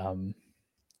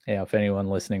 If anyone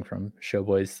listening from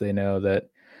Showboys, they know that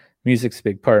music's a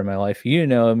big part of my life.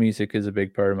 Music is a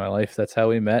big part of my life. That's how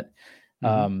we met.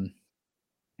 Mm-hmm.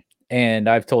 And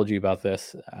I've told you about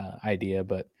this idea,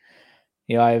 but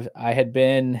I had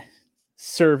been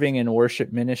serving in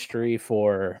worship ministry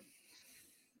for,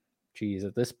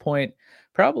 at this point,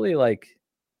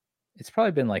 it's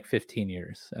probably been like 15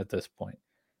 years at this point.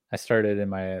 I started in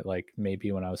my, like,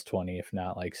 maybe when I was 20, if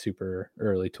not like super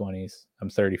early 20s. I'm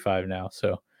 35 now,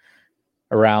 so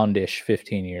around-ish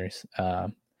 15 years.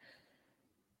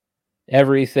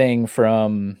 Everything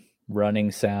from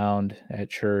running sound at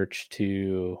church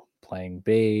to playing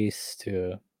bass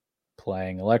to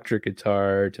playing electric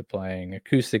guitar to playing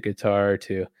acoustic guitar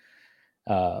to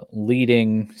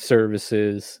leading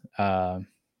services to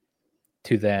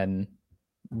then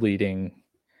leading,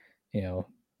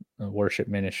 a worship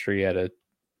ministry at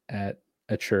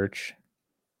a church.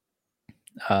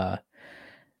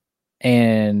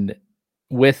 And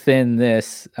within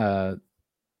this,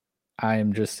 I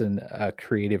am just a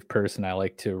creative person.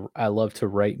 I love to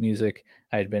write music.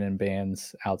 I had been in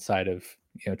bands outside of,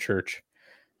 church,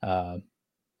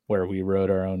 where we wrote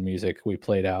our own music, we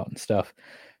played out and stuff.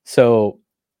 So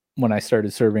when I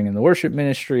started serving in the worship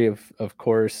ministry, of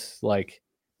course, like,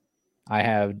 I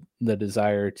have the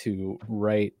desire to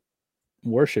write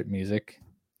worship music,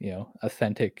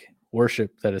 authentic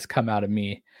worship that has come out of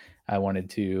me. I wanted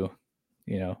to,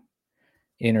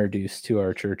 introduce to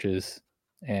our churches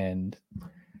and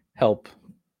help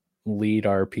lead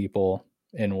our people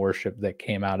in worship that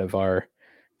came out of our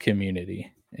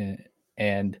community.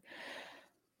 And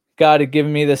God had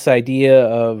given me this idea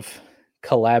of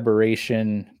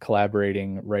collaborating,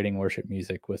 writing worship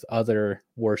music with other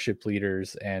worship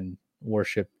leaders and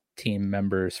worship team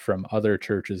members from other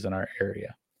churches in our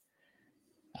area.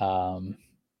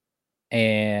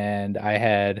 And I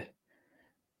had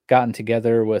gotten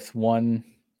together with one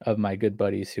of my good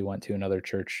buddies who went to another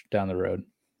church down the road,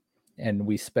 and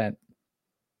we spent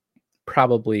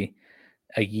probably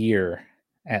a year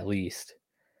at least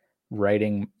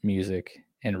writing music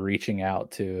and reaching out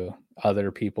to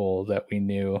other people that we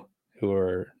knew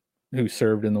who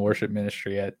served in the worship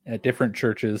ministry at different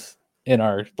churches in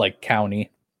our, like, county.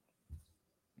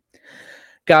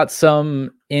 Got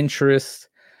some interest,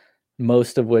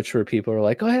 most of which were people who were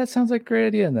like, "Oh yeah, that sounds like a great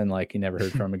idea," and then, like, you never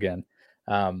heard from again.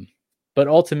 But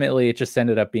ultimately it just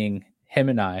ended up being him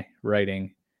and I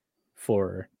writing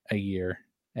for a year,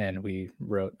 and we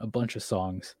wrote a bunch of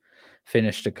songs,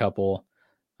 finished a couple.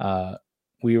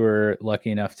 We were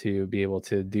lucky enough to be able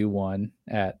to do one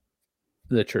at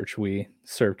the church we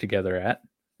served together at,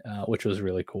 which was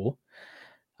really cool.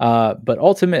 But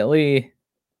ultimately,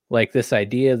 like, this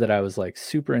idea that I was, like,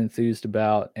 super enthused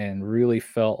about and really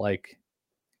felt like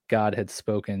God had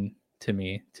spoken to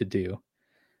me to do,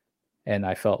 and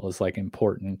I felt was, like,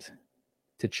 important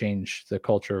to change the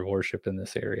culture of worship in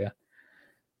this area,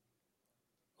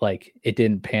 like, it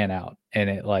didn't pan out, and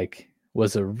it, like,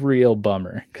 was a real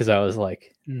bummer, because I was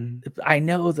like, I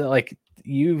know that, like,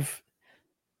 you've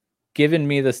given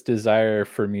me this desire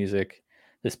for music,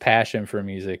 this passion for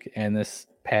music, and this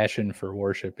passion for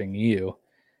worshiping you,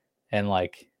 and,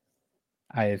 like,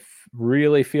 I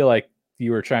really feel like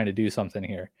you were trying to do something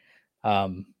here,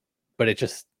 but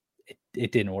it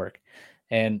didn't work.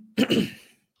 And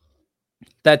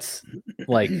that's,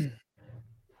 like,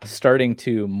 starting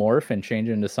to morph and change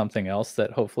into something else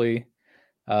that hopefully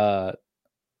I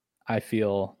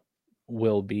feel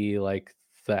will be, like,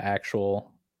 the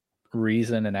actual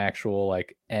reason and actual,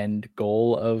 like, end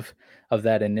goal of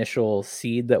that initial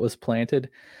seed that was planted.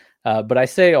 But I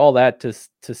say all that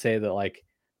to say that, like,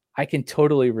 I can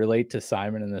totally relate to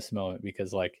Simon in this moment,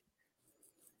 because, like,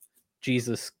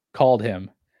 Jesus called him,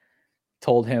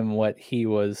 told him what he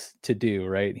was to do,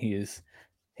 right?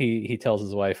 He tells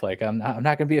his wife, like, I'm not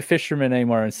going to be a fisherman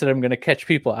anymore. Instead, I'm going to catch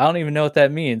people. I don't even know what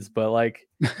that means, but, like,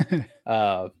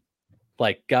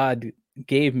 like, God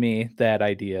gave me that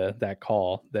idea, that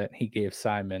call that he gave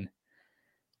Simon.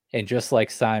 And just like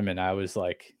Simon, I was,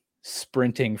 like,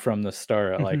 sprinting from the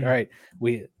start, like, all right,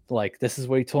 this is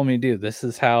what he told me to do. This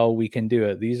is how we can do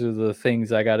it. These are the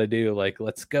things I got to do. Like,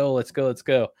 let's go.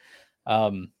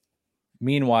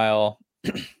 Meanwhile,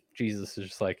 Jesus is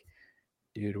just like,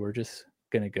 dude, we're just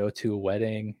going to go to a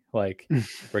wedding. Like,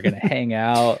 we're going to hang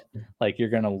out. Like, you're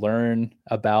going to learn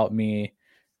about me.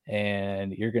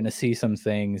 and you're going to see some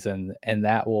things, and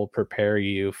that will prepare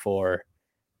you for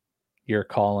your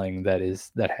calling that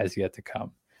has yet to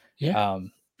come. Yeah.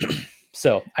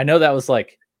 So I know that was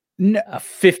like a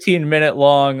 15-minute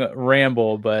long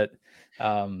ramble, but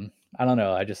I don't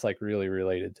know. I just like really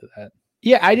related to that.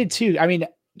 Yeah, I did too. I mean,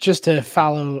 just to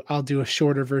follow, I'll do a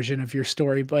shorter version of your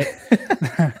story, but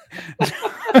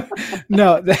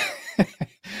no,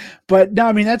 but no,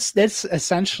 I mean, that's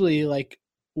essentially like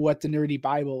what the Nerdy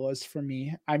Bible was for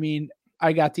me. I mean,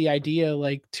 I got the idea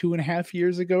like 2.5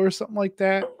 years ago or something like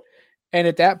that. And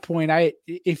at that point,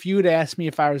 if you would ask me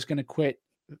if I was going to quit,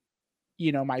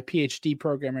 my PhD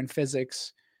program in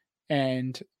physics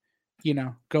and,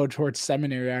 go towards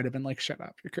seminary, I'd have been like, shut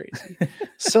up, you're crazy.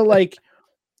 So like,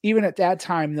 even at that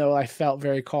time though, I felt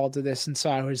very called to this. And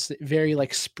so I was very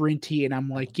like sprinty, and I'm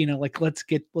like, let's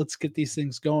get these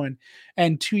things going.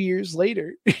 And 2 years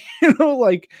later,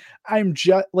 like I'm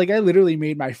just like, I literally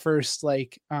made my first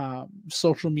like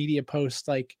social media post,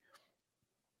 like,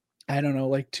 I don't know,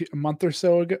 like a month or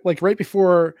so ago, like right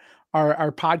before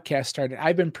our podcast started.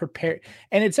 I've been prepared.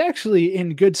 And it's actually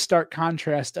in good stark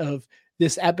contrast of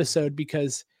this episode,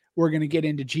 because we're going to get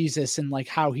into Jesus and like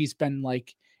how he's been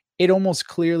like, it almost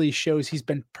clearly shows he's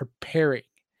been preparing.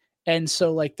 And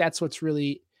so like, that's what's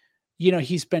really,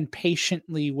 he's been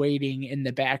patiently waiting in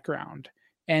the background.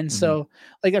 And so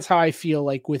like, that's how I feel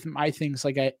like with my things.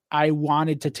 Like I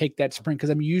wanted to take that sprint, because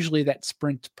I'm usually that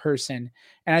sprint person.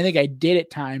 And I think I did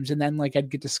at times. And then like, I'd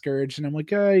get discouraged and I'm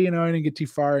like, I didn't get too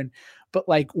far. But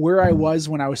like where I was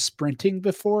when I was sprinting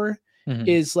before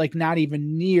is like not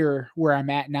even near where I'm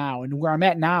at now. And where I'm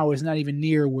at now is not even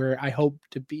near where I hope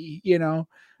to be, Yeah.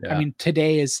 I mean,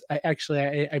 today is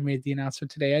I made the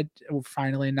announcement today. I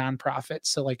finally a nonprofit.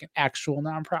 So like an actual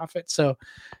nonprofit. So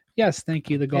yes, thank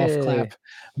you. The golf clap.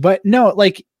 But no,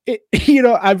 like,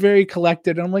 I'm very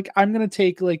collected. And I'm like, I'm going to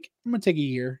take a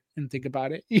year and think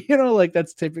about it. Like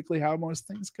that's typically how most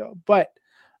things go. But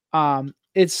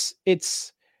it's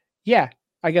yeah,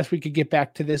 I guess we could get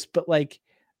back to this, but like,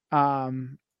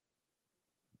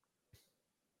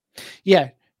 yeah,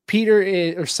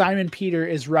 Simon Peter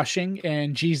is rushing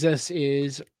and Jesus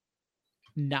is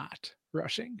not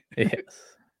rushing.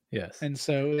 Yes. And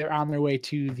so they're on their way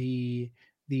to the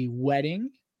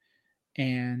wedding,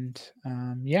 and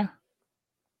yeah.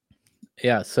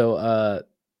 So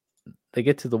they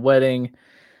get to the wedding.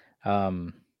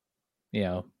 We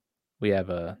have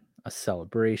a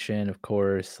celebration, of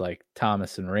course. Like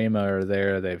Thomas and Rama are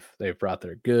there. They've brought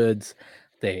their goods.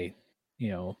 They,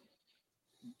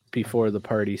 before the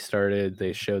party started,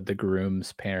 they showed the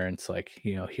groom's parents, like,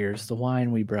 here's the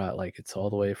wine we brought. Like, it's all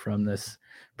the way from this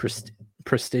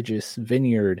prestigious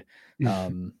vineyard.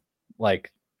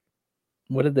 Like,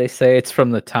 what did they say? It's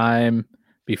from the time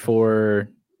before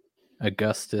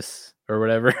Augustus or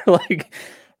whatever. Like,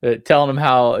 telling them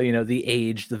how, the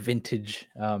age, the vintage.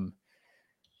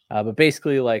 But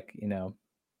basically, like,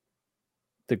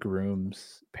 the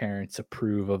groom's parents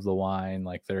approve of the wine.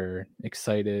 Like, they're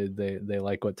excited. They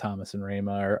like what Thomas and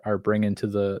Rama are bringing to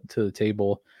the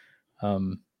table.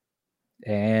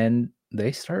 And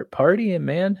they start partying,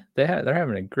 man. They're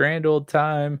having a grand old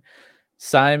time.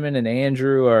 Simon and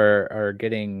Andrew are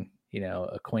getting,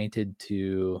 acquainted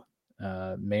to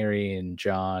Mary and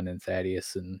John and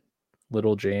Thaddeus and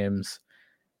little James.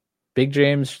 Big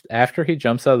James, after he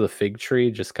jumps out of the fig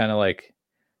tree, just kind of like,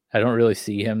 I don't really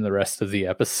see him the rest of the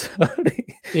episode.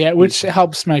 Yeah, which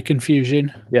helps my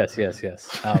confusion. Yes. But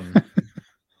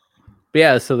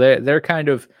yeah, so they're kind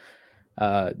of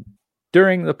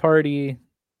during the party,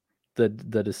 the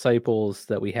disciples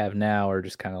that we have now are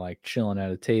just kind of like chilling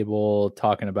at a table,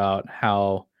 talking about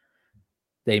how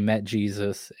they met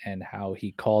Jesus and how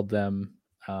he called them.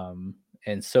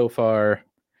 And so far,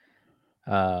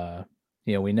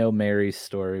 we know Mary's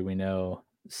story. We know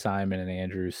Simon and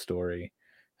Andrew's story.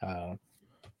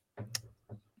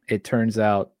 It turns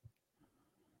out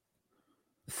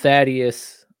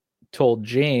Thaddeus told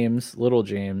little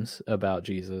James, about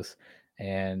Jesus,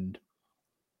 and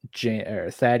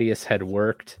Thaddeus had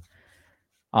worked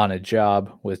on a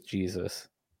job with Jesus,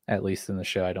 at least in the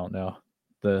show. I don't know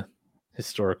the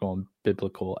historical and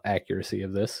biblical accuracy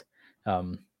of this.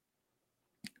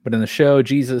 But in the show,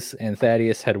 Jesus and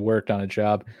Thaddeus had worked on a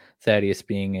job, Thaddeus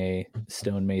being a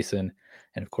stonemason,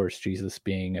 and of course, Jesus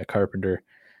being a carpenter.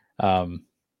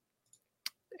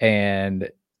 And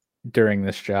during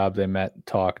this job, they met,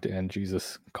 talked, and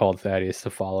Jesus called Thaddeus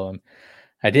to follow him.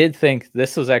 I did think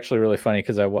this was actually really funny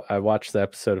because I watched the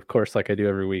episode, of course, like I do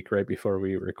every week right before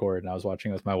we record, and I was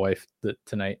watching with my wife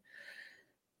tonight.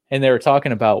 And they were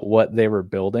talking about what they were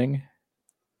building.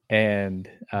 And,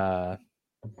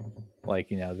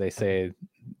 they say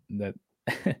that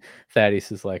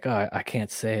Thaddeus is like, oh, I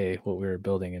can't say what we were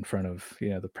building in front of,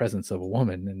 the presence of a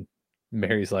woman. And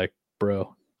Mary's like,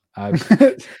 bro,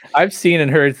 I've seen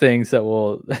and heard things that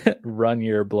will run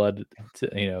your blood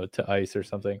to ice or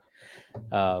something.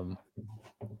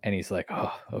 And he's like,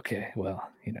 oh, okay, well,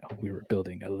 we were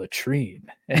building a latrine.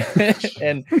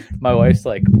 And my wife's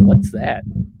like, what's that?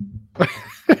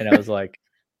 And I was like,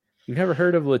 you've never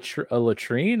heard of a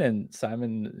latrine? And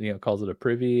Simon, calls it a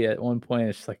privy at one point.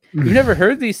 It's just like, you've never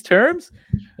heard these terms?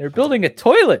 They're building a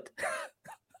toilet.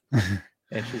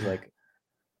 And she's like,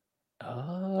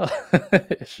 oh,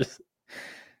 it's just,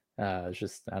 I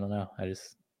don't know. I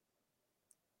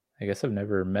guess I've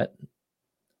never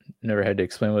had to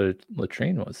explain what a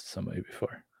latrine was to somebody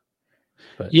before.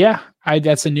 But yeah,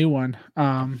 that's a new one.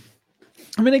 I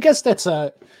guess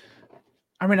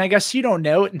I guess you don't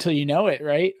know it until you know it,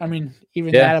 right?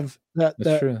 Even that of that's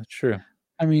true.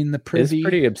 The privy. It's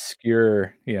pretty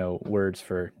obscure, words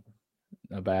for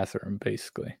a bathroom,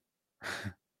 basically.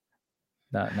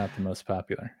 Not the most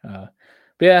popular. But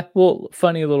yeah, well,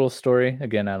 funny little story.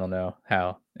 Again, I don't know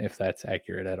if that's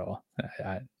accurate at all.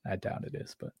 I doubt it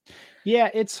is, but yeah,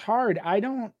 it's hard. I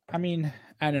don't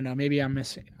know. Maybe I'm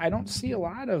missing. I don't see a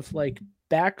lot of like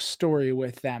backstory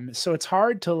with them, so it's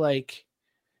hard to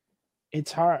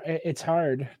It's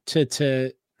hard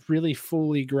to really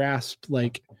fully grasp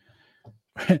like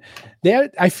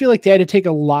I feel like they had to take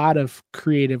a lot of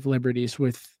creative liberties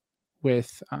with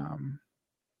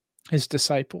his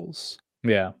disciples.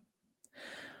 Yeah,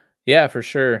 for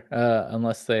sure.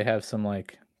 Unless they have some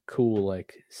like cool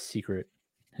like secret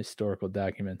historical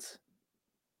documents.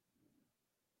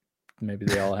 Maybe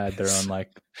they all had their own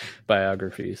like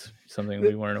biographies, something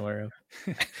we weren't aware of.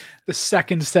 The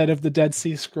second set of the Dead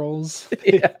Sea Scrolls.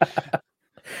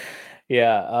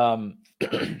 Yeah.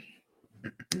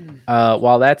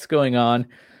 While that's going on,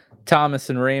 Thomas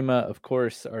and Rhema, of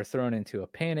course, are thrown into a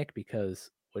panic because,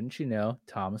 wouldn't you know,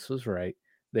 Thomas was right.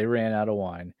 They ran out of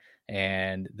wine,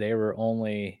 and they were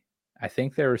I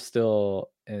think they were still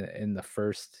in the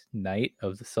first night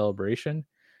of the celebration,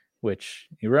 which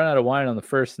you run out of wine on the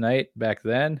first night back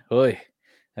then. Oy,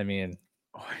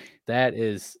 that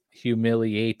is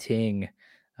humiliating.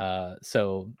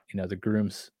 So, the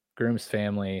groom's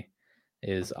family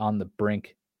is on the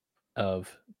brink of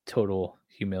total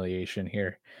humiliation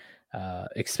here,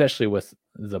 especially with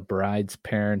the bride's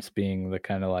parents being the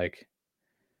kind of like,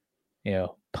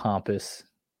 pompous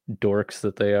dorks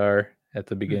that they are at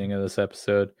the beginning of this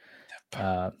episode.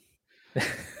 The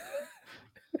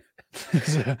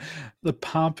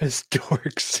pompous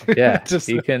dorks. Yeah,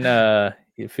 you can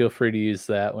you feel free to use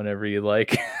that whenever you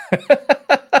like.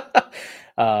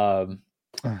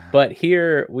 But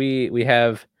here we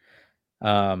have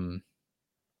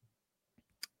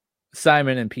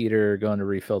Simon and Peter going to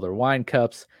refill their wine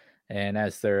cups, and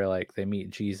as they meet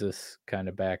Jesus kind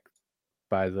of back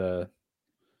by the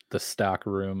stock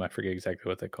room. I forget exactly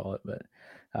what they call it, but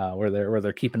where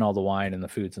they're keeping all the wine and the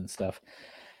foods and stuff.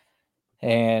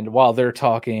 And while they're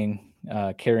talking,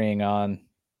 carrying on,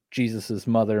 Jesus's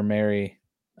mother, Mary,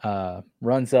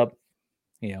 runs up,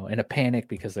 in a panic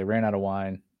because they ran out of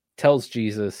wine, tells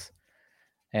Jesus,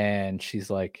 and she's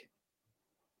like,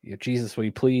 Jesus, will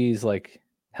you please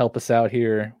help us out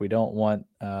here? We don't want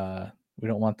the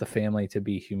family to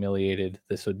be humiliated.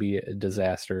 This would be a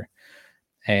disaster.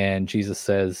 And Jesus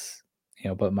says,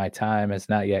 but my time has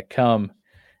not yet come.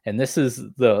 And this is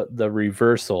the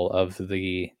reversal of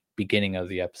the beginning of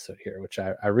the episode here, which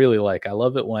I really like. I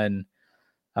love it when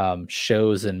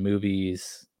shows and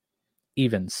movies,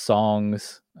 even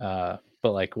songs, but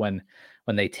when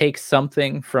they take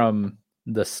something from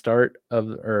the start of,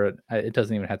 or it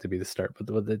doesn't even have to be the start,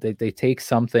 but they take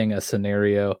something, a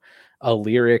scenario, a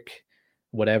lyric,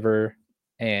 whatever,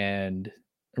 and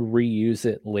reuse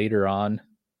it later on,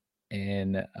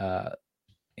 and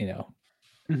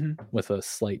with a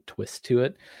slight twist to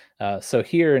it. So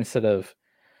here, instead of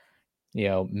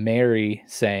Mary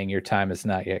saying your time has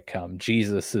not yet come,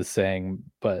 Jesus is saying,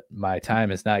 but my time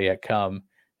has not yet come.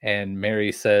 And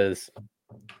Mary says,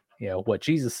 what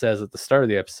Jesus says at the start of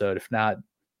the episode, if not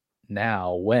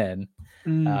now, when?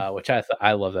 Which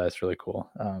I love that. It's really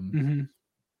cool.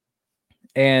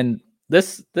 And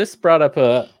this brought up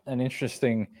an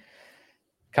interesting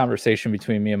conversation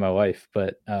between me and my wife,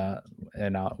 but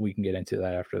we can get into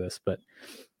that after this. But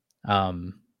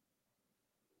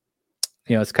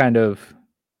it's kind of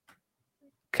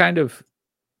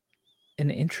an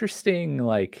interesting,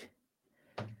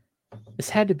 this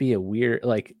had to be a weird,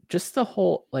 just the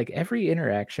whole, every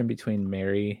interaction between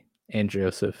Mary and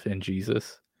Joseph and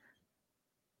Jesus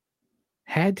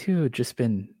had to have just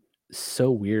been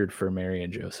so weird for Mary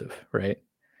and Joseph, right?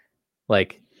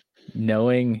 like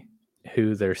knowing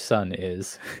who their son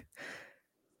is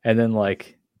and then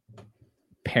like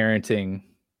parenting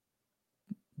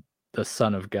the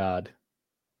Son of God.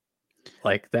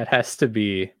 Like that has to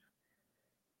be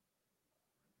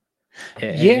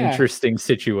an interesting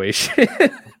situation.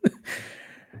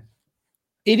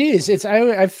 It is.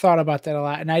 I've thought about that a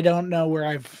lot, and I don't know where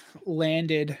I've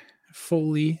landed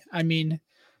fully. I mean,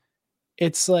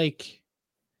 it's like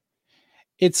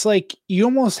you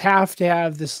almost have to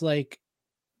have this like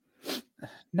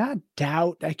not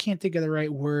doubt. I can't think of the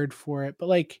right word for it, but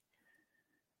like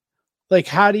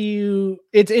how do you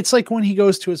it's like when he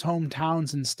goes to his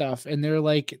hometowns and stuff, and they're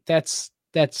like, that's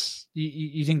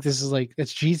you think this is like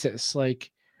that's Jesus,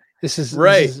 like this is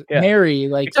right. This is Mary,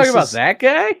 like you're talking about that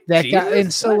guy,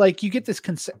 and so like you get this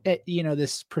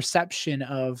this perception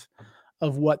of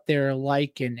what they're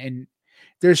like, and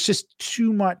there's just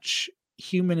too much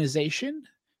humanization,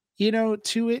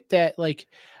 to it, that like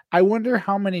I wonder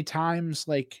how many times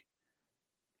like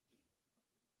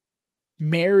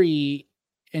Mary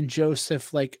and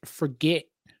Joseph like forget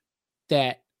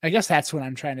that. I guess that's what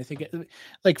I'm trying to think of.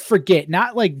 Like forget,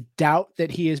 not like doubt that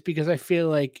he is, because I feel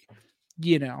like,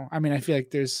 I feel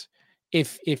like there's,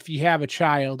 if you have a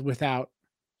child without,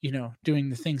 doing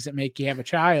the things that make you have a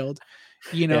child,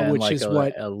 which like is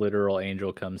what a literal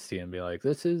angel comes to you and be like,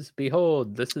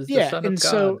 behold, this is the Son of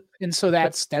God. So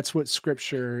that's what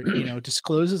Scripture,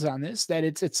 discloses on this, that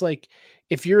it's like,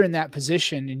 if you're in that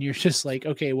position and you're just like,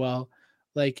 okay, well,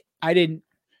 like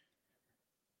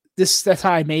that's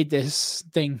how I made this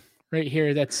thing right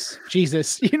here. That's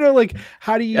Jesus, like,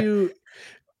 how do you,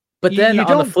 but then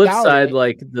on the flip side,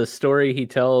 like the story he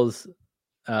tells,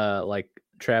 like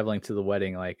traveling to the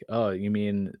wedding, like, oh, you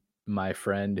mean my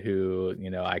friend who,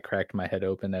 I cracked my head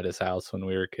open at his house when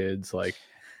we were kids. Like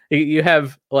you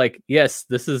have like, yes,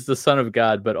 this is the Son of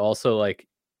God, but also like,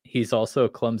 he's also a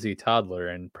clumsy toddler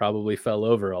and probably fell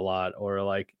over a lot, or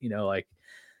like, like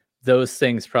those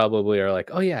things probably are like,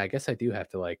 oh yeah, I guess I do have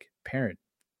to like parent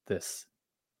this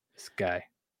guy.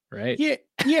 Right.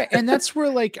 Yeah. And that's where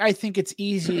like, I think it's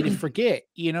easy to forget,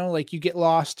 like you get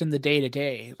lost in the day to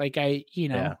day. Like you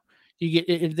get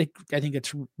it, I think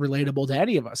it's relatable to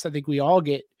any of us. I think we all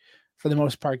get, for the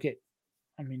most part, I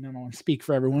don't want to speak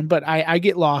for everyone, but I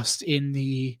get lost in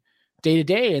the day to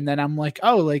day. And then I'm like,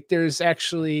 oh, like there's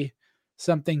actually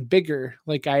something bigger.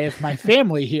 Like I have my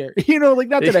family here, like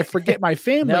not that I forget my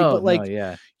family, but like,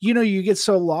 you get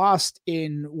so lost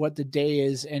in what the day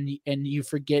is, and you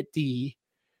forget the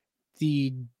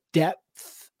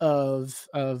depth of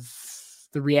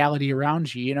the reality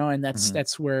around you, and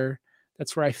that's where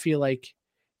I feel like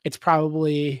it's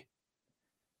probably,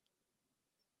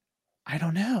 I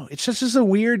don't know. It's just a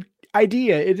weird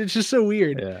idea. It's just so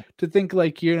weird to think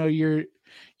like, you're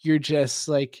just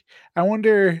like, I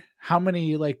wonder how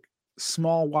many like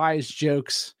small wise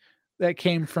jokes that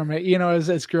came from it,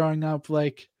 as growing up.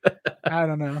 Like, I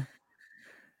don't know.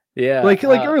 Yeah. Like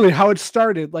early, how it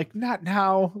started, like not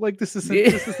now, like this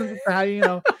isn't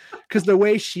how, because the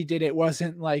way she did it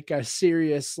wasn't like a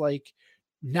serious, like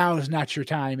now is not your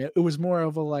time. It was more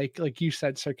of a like you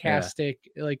said, sarcastic,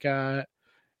 like yeah.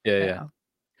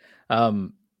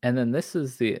 And then this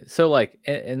is so like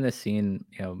in this scene,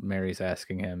 Mary's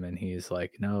asking him and he's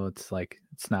like, no, it's like,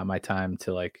 it's not my time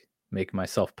to like make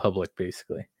myself public,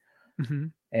 basically.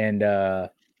 And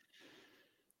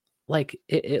like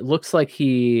it looks like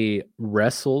he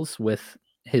wrestles with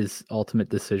his ultimate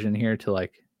decision here to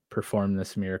like perform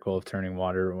this miracle of turning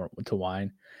water to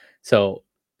wine. So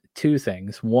two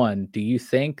things. One, do you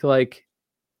think like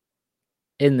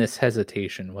in this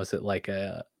hesitation, was it like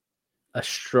a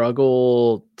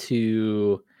struggle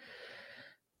to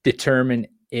determine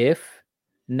if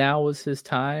now was his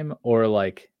time, or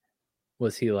like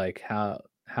was he like, how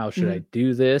should I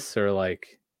do this, or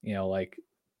like, like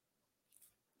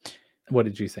what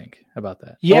did you think about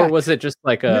that? Or was it just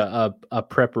like a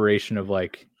preparation of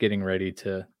like getting ready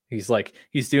to, he's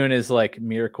doing his like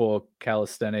miracle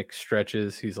calisthenic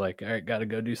stretches, he's like, all right, gotta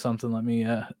go do something, let me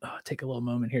take a little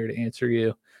moment here to answer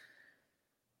you?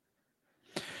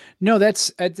 No,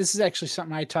 this is actually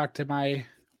something I talked to my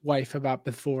wife about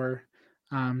before.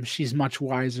 She's much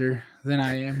wiser than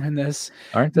I am in this.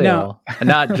 Aren't they all? And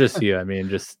not just you. I mean,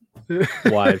 just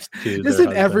wives too.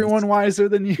 Isn't everyone wiser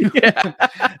than you? Yeah.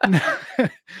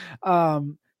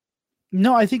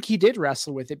 No, I think he did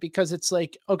wrestle with it, because it's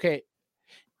like, okay,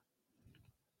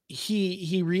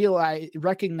 he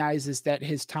recognizes that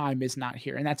his time is not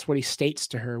here, and that's what he states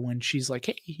to her when she's like,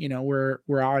 hey, we're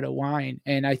out of wine.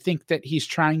 And I think that he's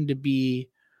trying to be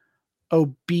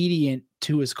obedient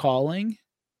to his calling,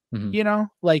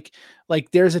 like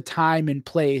there's a time and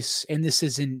place, and this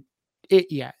isn't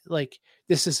yeah, like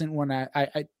this isn't one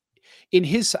I in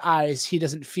his eyes, he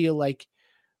doesn't feel like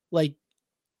I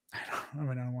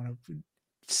don't want to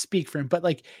speak for him, but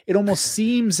like it almost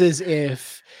seems as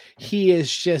if he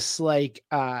is just like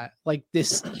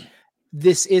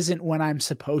this isn't when I'm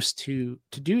supposed to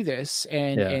do this,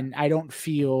 and I don't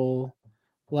feel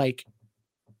like,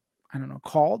 I don't know,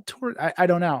 called toward. I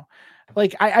don't know,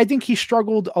 like I think he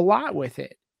struggled a lot with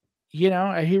it. He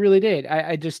really did.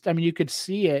 I mean, you could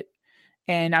see it,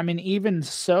 and I mean, even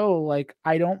so, like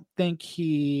I don't think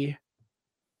he.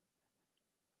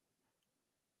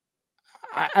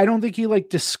 I don't think he like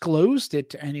disclosed it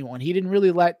to anyone. He didn't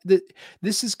really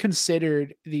this is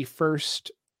considered the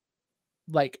first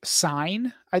like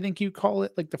sign, I think you call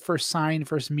it, like the first sign,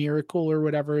 first miracle or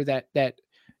whatever that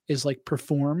is like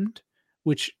performed,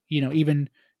 which, even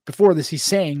before this, he's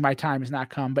saying my time has not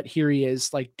come, but here he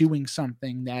is like doing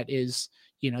something that is,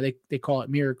 they call it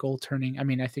miracle turning. I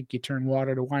mean, I think you turn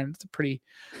water to wine. It's a pretty,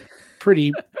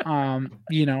 I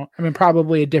mean,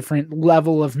 probably a different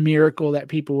level of miracle that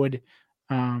people would,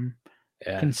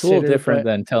 it's a little different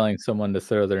than telling someone to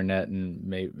throw their net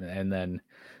and then,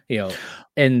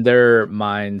 in their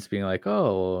minds being like,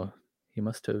 oh, he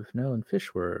must have known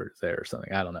fish were there or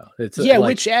something. I don't know. It's like,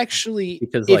 which actually,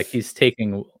 because like he's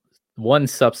taking one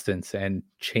substance and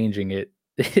changing it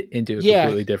into a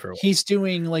completely different one. He's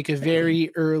doing like a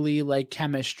very early like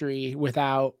chemistry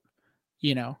without,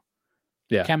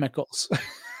 chemicals.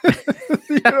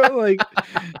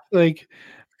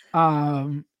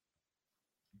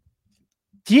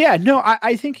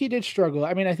 I think he did struggle.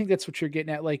 I mean, I think that's what you're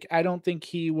getting at. Like, I don't think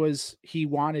he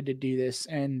wanted to do this.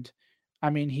 And I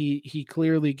mean, he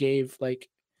clearly gave like,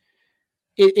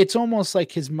 it's almost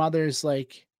like his mother's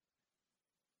like,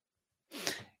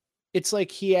 it's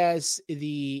like he's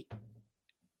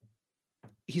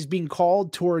being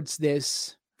called towards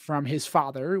this from his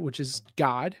father, which is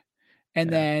God. And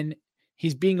then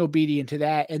he's being obedient to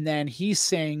that. And then he's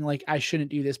saying like, I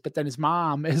shouldn't do this. But then his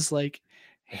mom is like,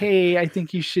 hey, I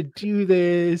think you should do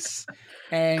this.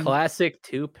 And classic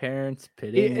two parents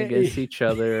pitting against each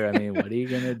other. I mean, what are you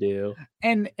gonna do?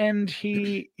 And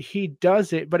he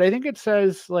does it, but I think it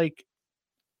says like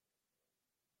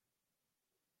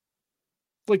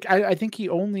I think he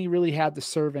only really had the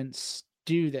servants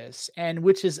do this, and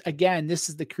which is, again, this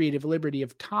is the creative liberty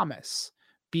of Thomas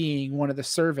being one of the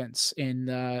servants in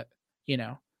the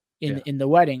in the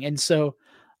wedding. And so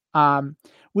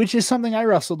which is something I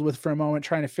wrestled with for a moment,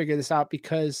 trying to figure this out,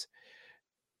 because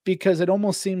it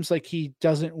almost seems like he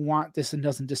doesn't want this and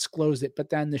doesn't disclose it. But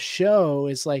then the show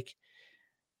is like,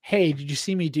 hey, did you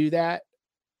see me do that?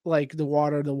 Like the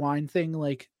water, the wine thing,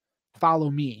 like follow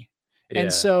me. Yeah.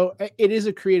 And so it is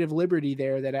a creative liberty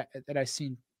there that I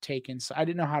seen taken. So I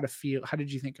didn't know how to feel. How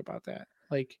did you think about that?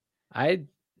 Like, I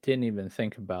didn't even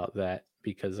think about that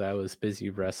because I was busy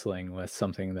wrestling with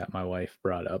something that my wife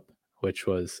brought up, which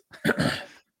was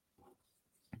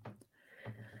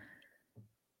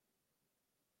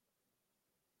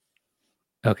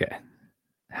okay.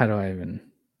 How do I even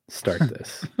start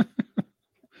this?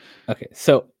 Okay.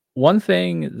 So one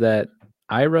thing that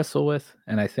I wrestle with,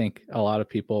 and I think a lot of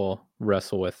people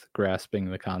wrestle with grasping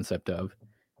the concept of,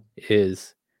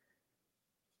 is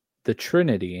the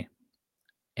Trinity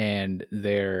and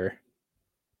their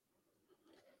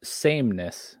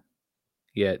sameness,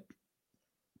 yet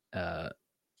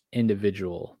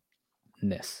individualness.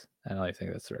 I don't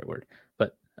think that's the right word.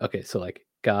 But okay, so like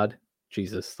God,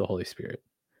 Jesus, the Holy Spirit,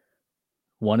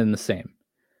 one and the same,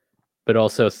 but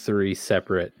also three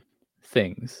separate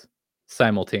things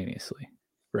simultaneously,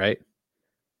 right?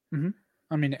 Mm-hmm.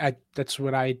 I mean, that's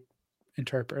what I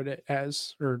interpret it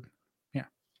as, or yeah.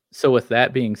 So with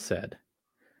that being said,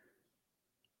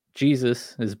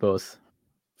 Jesus is both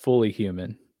fully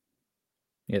human,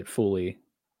 yet fully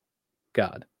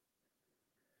God.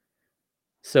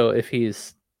 So if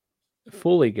he's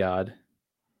fully God,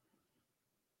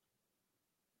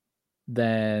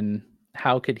 then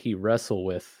how could he wrestle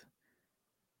with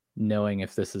knowing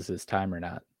if this is his time or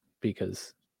not?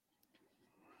 Because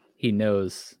he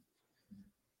knows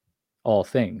all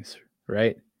things,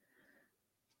 right?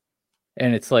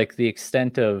 And it's like the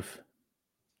extent of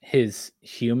his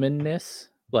humanness,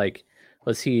 like,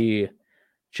 was he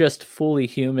just fully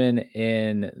human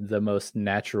in the most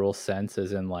natural sense,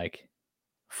 as in like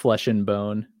flesh and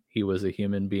bone, he was a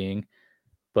human being,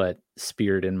 but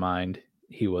spirit and mind,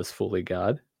 he was fully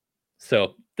God?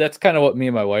 So that's kind of what me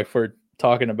and my wife were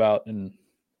talking about, and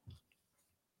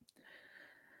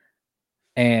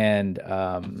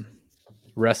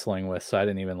wrestling with. So I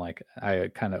didn't even I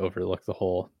kind of overlooked the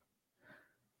whole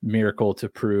miracle to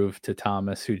prove to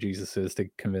Thomas who Jesus is to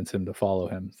convince him to follow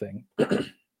him thing.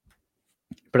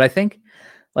 But I think,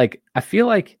 like, I feel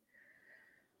like,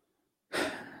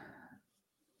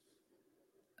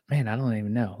 man, I don't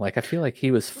even know. Like, I feel like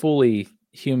he was fully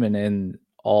human in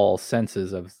all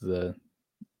senses of the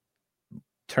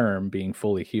term, being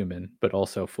fully human, but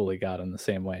also fully God in the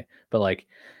same way. But like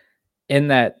in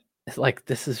that, like,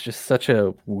 this is just such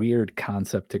a weird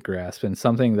concept to grasp, and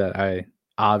something that I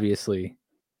obviously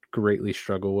greatly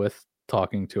struggle with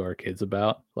talking to our kids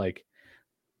about, like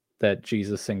that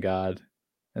Jesus and God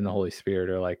and the Holy Spirit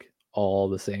are like all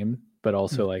the same, but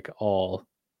also like all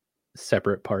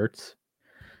separate parts.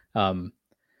 But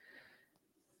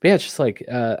yeah, it's just like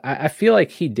I feel like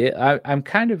he did. I'm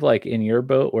kind of like in your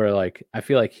boat where like I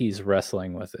feel like he's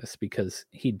wrestling with this because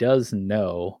he does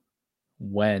know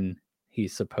when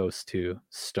he's supposed to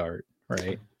start,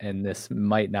 right? And this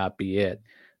might not be it,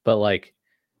 but like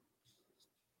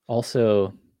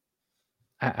also,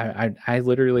 I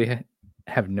literally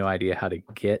have no idea how to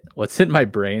get what's in my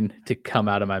brain to come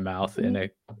out of my mouth in a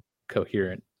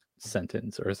coherent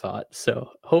sentence or thought.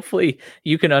 So hopefully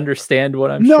you can understand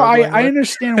what I'm struggling with. I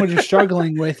understand what you're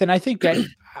struggling with, and I think a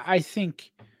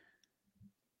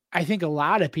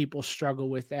lot of people struggle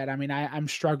with that. I mean, I'm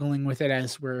struggling with it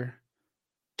as we're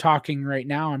talking right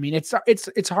now. I mean,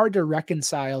 it's hard to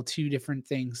reconcile two different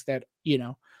things that,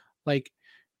 like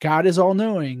God is all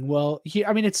knowing. Well,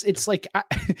 I mean, it's like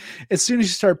as soon as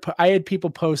you start, I had people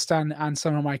post on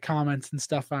some of my comments and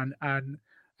stuff on I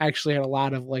actually had a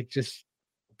lot of like just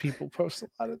people post a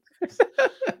lot of things.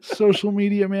 Social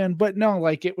media, man. But no,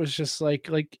 like it was just like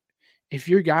if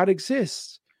your God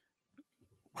exists,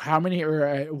 how many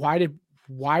or why did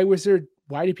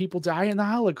people die in the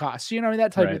Holocaust? You know,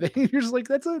 that type of thing. You're just like,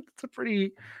 that's a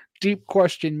pretty deep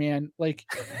question, man. Like,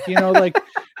 like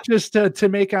just to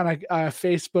make on a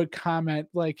Facebook comment,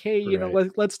 like, hey,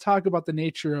 let's talk about the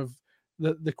nature of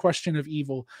the question of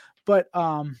evil. But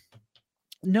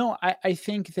no, I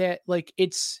think that like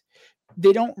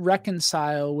they don't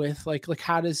reconcile with like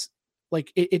how does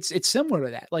like it's similar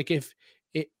to that. Like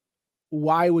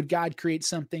why would God create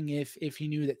something if he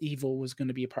knew that evil was going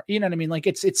to be a part? You know what I mean? Like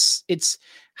it's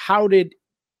how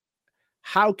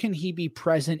can he be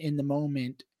present in the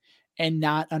moment and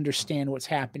not understand what's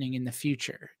happening in the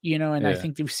future? And I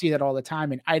think we see that all the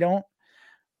time. And I don't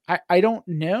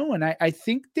know. And I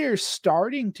think they're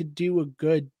starting to do a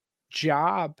good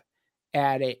job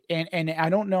at it. And I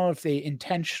don't know if they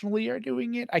intentionally are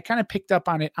doing it. I kind of picked up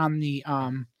on it on the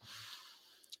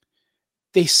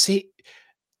they say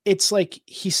it's like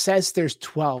he says there's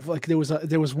 12. Like there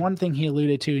was one thing he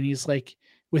alluded to, and he's like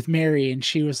with Mary, and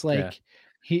she was like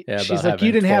she's like,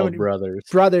 you didn't have any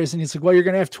brothers, and he's like, well, you're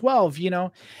gonna have 12,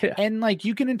 and like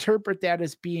you can interpret that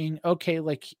as being okay,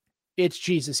 like it's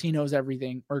Jesus, he knows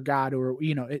everything, or God, or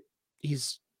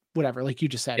he's whatever, like you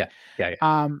just said.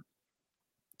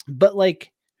 But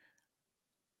like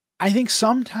I think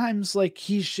sometimes like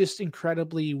he's just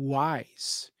incredibly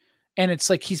wise. And it's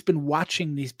like he's been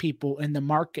watching these people in the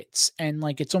markets, and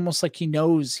like it's almost like he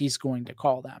knows he's going to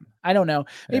call them. I don't know.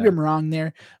 Maybe I'm wrong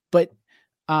there, but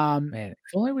man,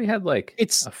 if only we had like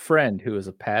a friend who was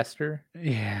a pastor,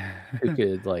 who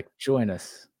could like join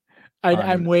us.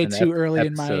 I'm way too early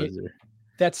in my.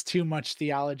 That's too much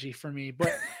theology for me,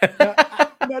 but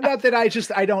not that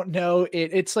I don't know it.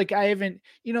 It's like I haven't,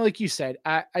 like you said,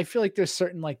 I feel like there's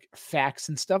certain like facts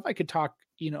and stuff I could talk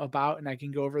about, and I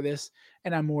can go over this,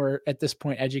 and I'm more at this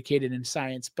point educated in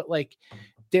science, but like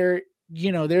there's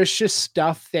just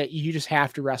stuff that you just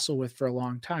have to wrestle with for a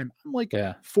long time. I'm like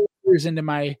 4 years into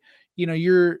my,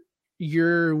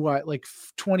 you're what, like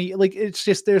 20, like it's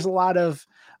just, there's a lot of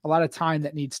time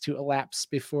that needs to elapse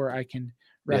before I can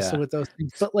wrestle with those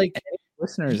things. But like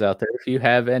listeners out there, if you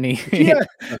have any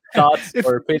thoughts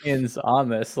or opinions on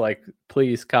this, like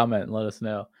please comment and let us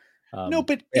know. No,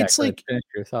 but it's like, finish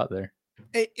your thought there.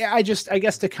 I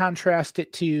guess to contrast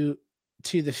it to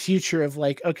the future of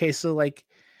like, okay, so like,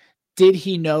 did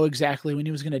he know exactly when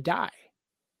he was going to die?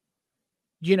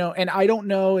 And I don't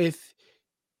know if,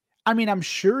 I mean, I'm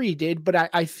sure he did,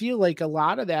 but I feel like a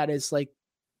lot of that is like,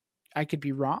 I could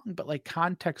be wrong, but like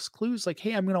context clues, like,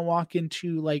 hey, I'm going to walk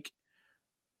into like,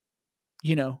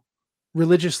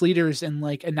 religious leaders and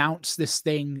like announce this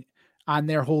thing on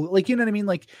their whole, like, you know what I mean?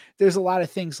 Like there's a lot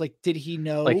of things, like, did he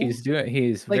know? Like he's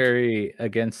like, very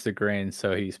against the grain,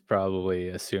 so he's probably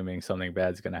assuming something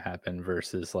bad's going to happen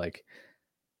versus like,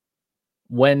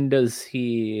 when does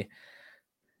he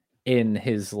in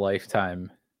his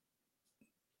lifetime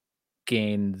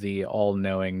gain the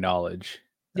all-knowing knowledge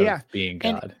of being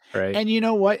God, right? And you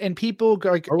know what? And people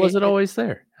like, or was it always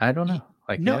there? I don't know.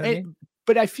 Like, no,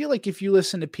 but I feel like if you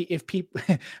listen to if people,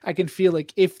 I can feel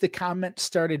like if the comments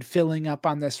started filling up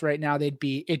on this right now,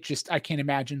 I can't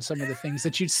imagine some of the things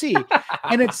that you'd see.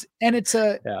 And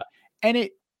Yeah.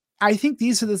 I think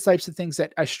these are the types of things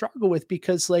that I struggle with,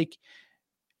 because like,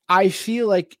 I feel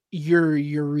like your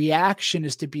reaction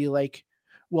is to be like,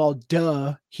 well,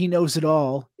 duh, he knows it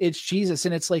all. It's Jesus.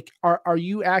 And it's like, are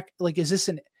you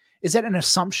is that an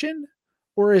assumption?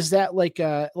 Or is that like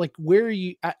where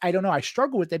I don't know. I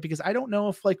struggle with that because I don't know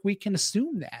if like we can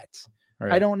assume that.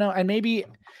 Right. I don't know. And maybe,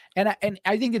 and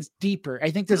I think it's deeper. I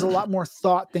think there's a lot more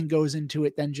thought than goes into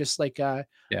it than just like,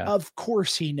 of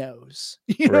course he knows,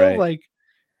 Right. like,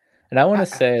 and I want to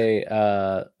say,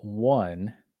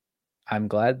 one, I'm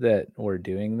glad that we're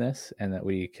doing this and that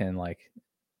we can like,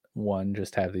 one,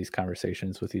 just have these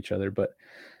conversations with each other. But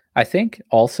I think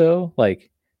also like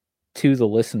to the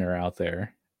listener out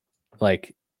there,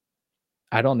 like,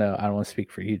 I don't know, I don't want to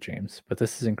speak for you, James, but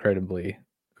this is incredibly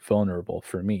vulnerable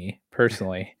for me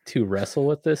personally to wrestle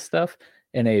with this stuff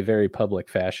in a very public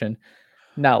fashion.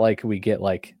 Not like we get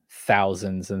like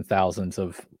thousands and thousands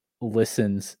of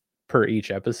listens per each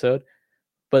episode,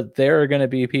 but there are going to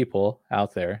be people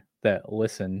out there that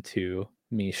listen to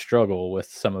me struggle with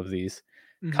some of these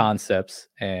concepts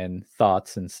and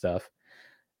thoughts and stuff.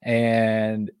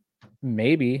 And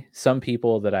maybe some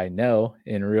people that I know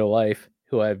in real life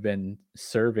who I've been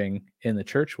serving in the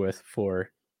church with for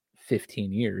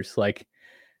 15 years, like,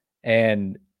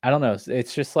 and I don't know,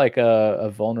 it's just like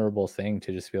a vulnerable thing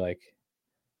to just be like,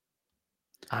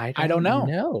 I don't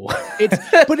know.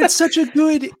 But it's such a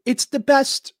it's the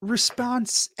best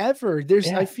response ever.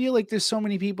 I feel like there's so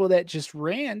many people that just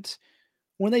rant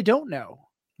when they don't know.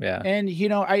 Yeah. And,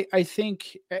 I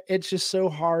think it's just so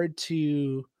hard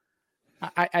to,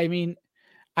 I mean,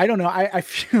 I don't know. I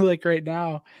feel like right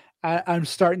now I'm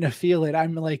starting to feel it.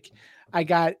 I'm like, I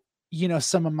got,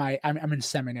 some of I'm in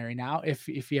seminary now, if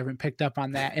you haven't picked up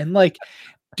on that. And like,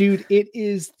 dude, it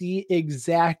is the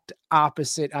exact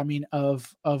opposite. I mean,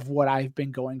 of what I've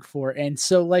been going for. And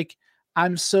so like,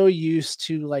 I'm so used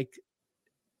to like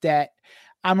that.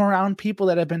 I'm around people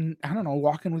that have been, I don't know,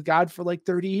 walking with God for like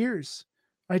 30 years.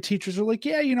 My teachers are like,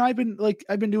 yeah, I've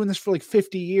been doing this for like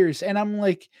 50 years. And I'm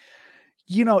like,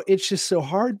 it's just so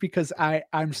hard because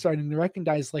I'm starting to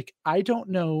recognize like, I don't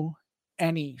know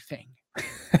anything,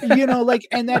 like,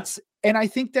 and I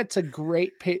think that's a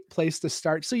great place to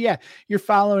start. So yeah, you're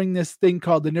following this thing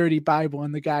called the Nerdy Bible,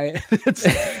 and the guy that's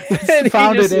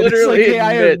founded it. It's like, hey,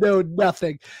 I have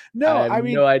nothing. No, I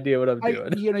mean, no idea what I'm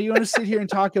doing. You want to sit here and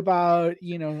talk about,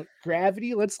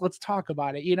 gravity? Let's talk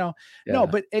about it. No,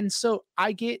 but and so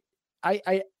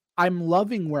I'm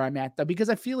loving where I'm at though, because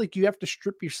I feel like you have to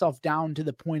strip yourself down to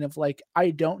the point of like, I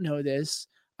don't know this.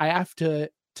 I have to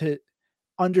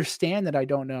understand that I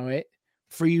don't know it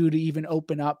for you to even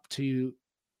open up to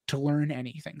learn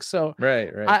anything. So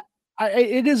right.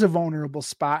 It is a vulnerable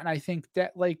spot. And I think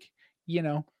that like,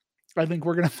 I think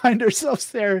we're going to find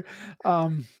ourselves there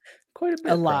quite a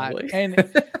bit, a lot. Probably.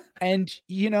 And,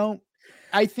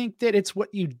 I think that it's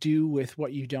what you do with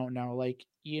what you don't know. Like,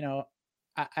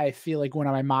 I feel like one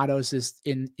of my mottos is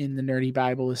in the Nerdy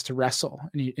Bible is to wrestle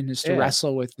and is to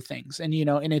wrestle with the things. And,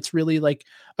 and it's really like,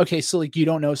 okay, so like, you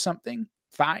don't know something,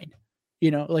 fine.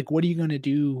 Like, what are you going to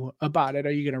do about it?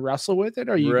 Are you going to wrestle with it?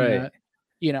 Or are you going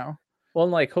to, well,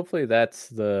 and like, hopefully that's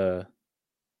the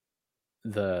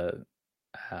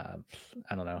I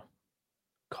don't know,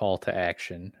 call to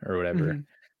action or whatever.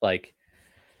 Like,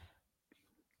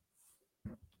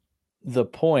 the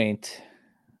point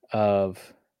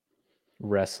of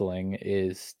wrestling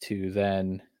is to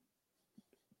then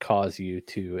cause you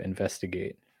to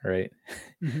investigate, right?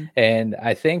 And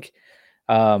I think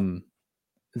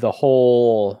the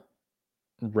whole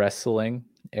wrestling,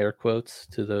 air quotes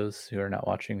to those who are not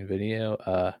watching the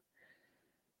video,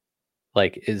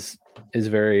 like is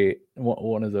very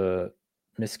one of the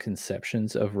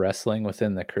misconceptions of wrestling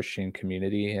within the Christian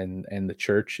community and the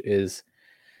church is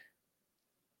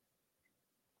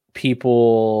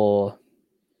people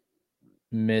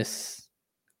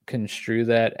misconstrue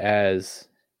that as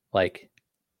like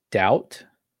doubt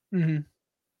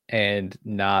and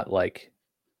not like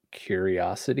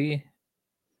curiosity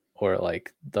or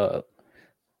like the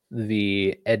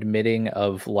admitting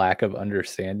of lack of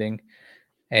understanding.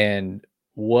 And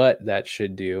what that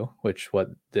should do, which what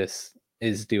this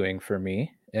is doing for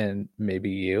me and maybe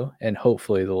you and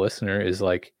hopefully the listener, is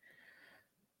like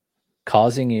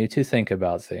causing you to think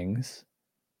about things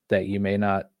that you may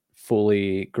not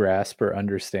fully grasp or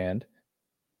understand,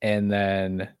 and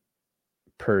then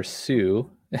pursue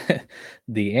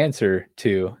the answer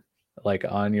to, like,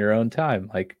 on your own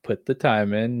time. Like, put the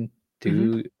time in,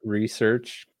 do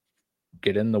research,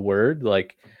 get in the word,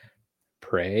 like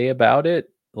pray about it,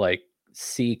 like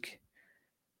seek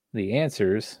the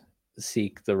answers,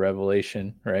 seek the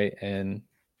revelation, right? And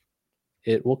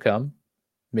it will come.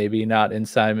 Maybe not in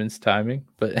Simon's timing,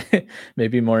 but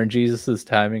maybe more in Jesus's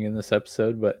timing in this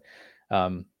episode. But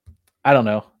I don't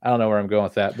know. I don't know where I'm going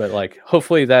with that, but like,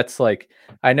 hopefully that's like,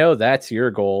 I know that's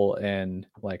your goal. And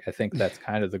like, I think that's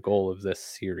kind of the goal of this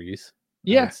series,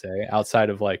 I would say, outside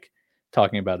of like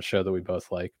talking about a show that we both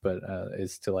like, but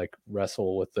is to like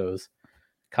wrestle with those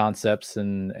concepts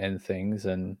and things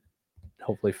and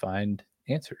hopefully find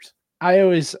answers. I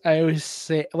always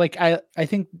say, like, I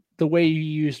think the way you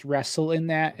used wrestle in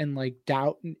that and like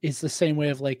doubt is the same way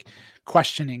of like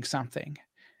questioning something.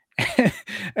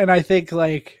 And I think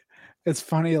like it's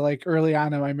funny, like early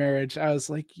on in my marriage, I was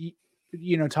like,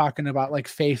 you know, talking about like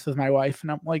faith with my wife,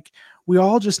 and I'm like, we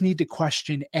all just need to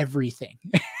question everything,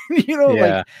 you know,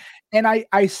 like, and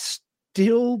I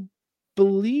still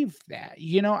believe that,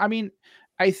 you know, I mean,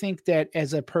 I think that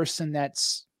as a person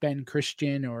that's been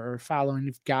Christian or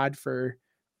following God for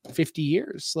 50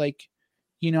 years, like,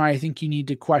 you know, I think you need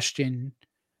to question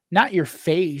not your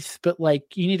faith, but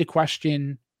like you need to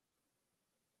question,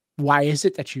 why is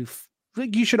it that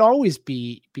like, you should always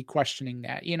be questioning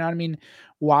that, you know what I mean?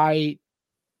 Why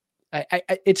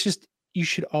it's just, you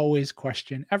should always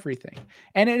question everything.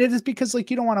 And it is because like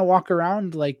you don't want to walk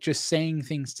around like just saying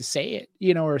things to say it,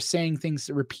 you know, or saying things,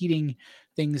 repeating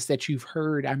things that you've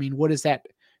heard. I mean, what does that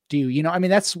do? You know, I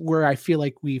mean, that's where I feel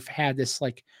like we've had this,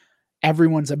 like,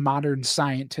 everyone's a modern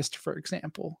scientist, for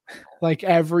example. Like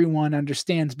everyone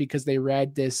understands because they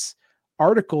read this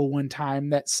article one time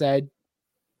that said,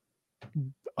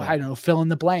 I don't know, fill in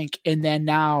the blank. And then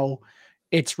now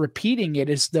it's repeating it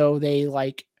as though they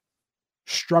like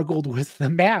struggled with the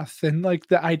math and like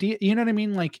the idea, you know what I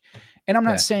mean? Like, and I'm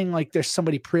not saying like there's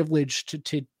somebody privileged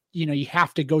to, you know, you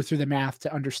have to go through the math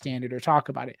to understand it or talk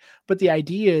about it. But the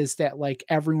idea is that like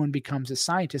everyone becomes a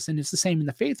scientist, and it's the same in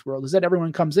the faith world, is that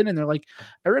everyone comes in and they're like,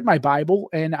 I read my Bible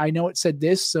and I know it said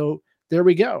this. So there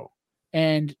we go.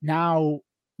 And now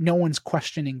no one's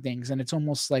questioning things, and it's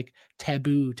almost like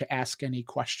taboo to ask any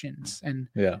questions. And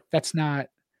that's not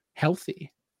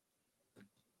healthy.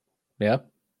 Yeah.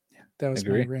 That was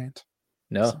my rant.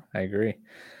 No, so. I agree.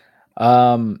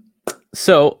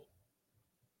 So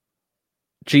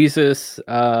Jesus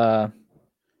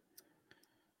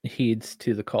heeds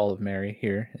to the call of Mary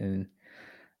here and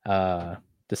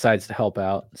decides to help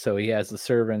out. So he has the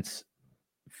servants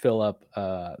fill up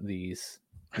these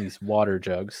water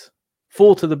jugs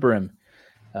full to the brim,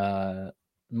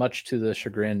 much to the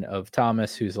chagrin of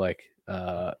Thomas, who's like,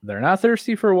 they're not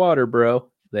thirsty for water, bro.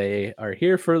 They are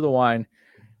here for the wine,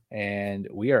 and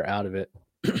we are out of it.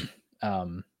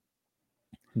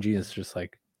 Jesus is just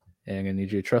like, hey, I'm gonna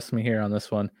need you to trust me here on this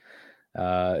one.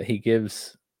 He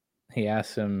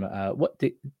asks him, what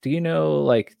do you know,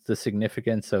 like the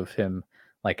significance of him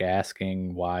like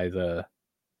asking why the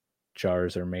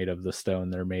jars are made of the stone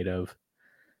they're made of?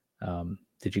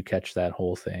 Did you catch that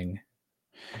whole thing?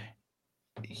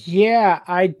 Yeah,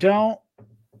 I don't.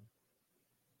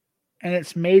 And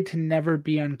it's made to never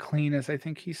be unclean, as I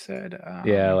think he said.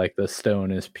 Yeah, like the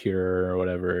stone is pure or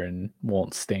whatever and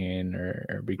won't stain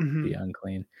or be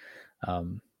unclean.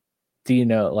 Do you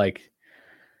know, like,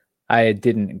 I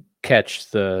didn't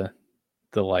catch the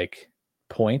like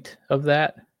point of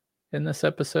that in this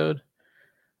episode,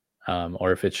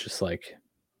 or if it's just like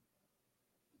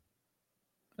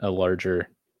a larger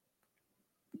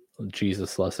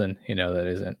Jesus lesson, you know, that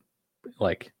isn't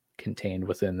like contained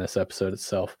within this episode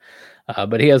itself.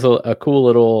 But he has a cool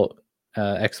little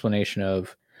explanation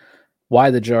of why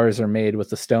the jars are made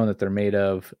with the stone that they're made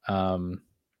of. And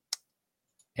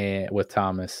with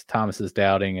Thomas is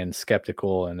doubting and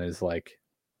skeptical and is like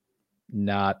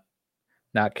not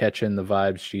catching the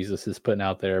vibes Jesus is putting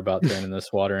out there about turning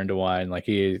this water into wine. Like,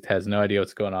 he has no idea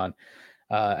what's going on.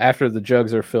 After the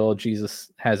jugs are filled,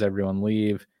 Jesus has everyone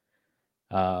leave,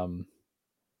 turns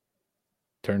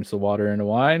the water into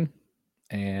wine,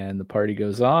 and the party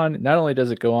goes on. Not only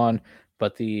does it go on,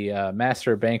 but the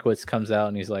master of banquets comes out,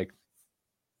 and he's like,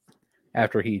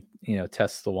 after he, you know,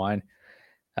 tests the wine,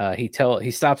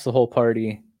 he stops the whole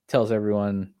party, tells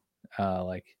everyone,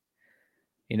 like,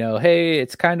 you know, hey,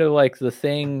 it's kind of like the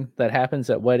thing that happens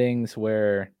at weddings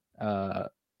where,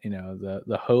 you know,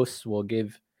 the hosts will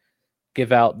give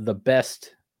out the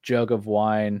best jug of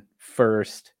wine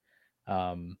first.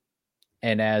 And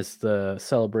as the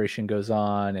celebration goes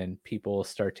on and people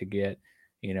start to get,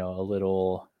 you know, a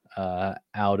little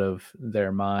out of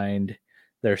their mind,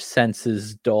 their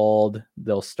senses dulled,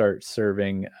 they'll start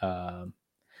serving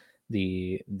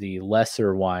the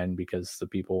lesser wine because the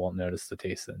people won't notice the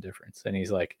taste of the difference. And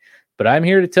he's like, but I'm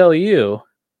here to tell you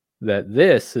that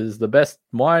this is the best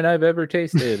wine I've ever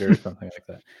tasted, or something like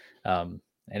that. And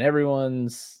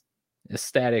everyone's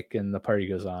ecstatic, and the party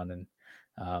goes on. And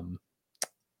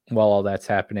while all that's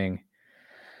happening,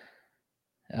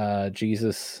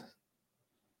 Jesus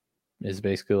is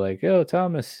basically like, "Yo,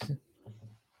 Thomas,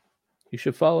 you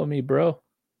should follow me, bro."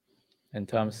 And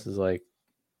Thomas is like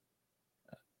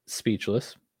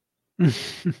speechless,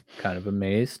 kind of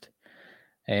amazed.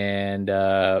 And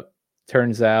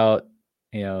turns out,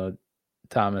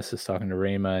 Thomas is talking to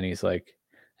Rhema, and he's like,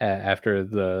 after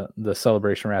the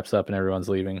celebration wraps up and everyone's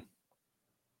leaving,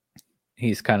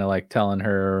 he's kind of like telling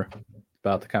her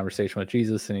about the conversation with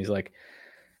Jesus, and he's like,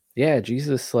 yeah,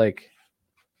 Jesus like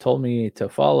told me to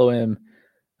follow him,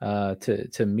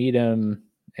 to meet him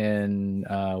in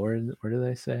where do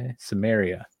they say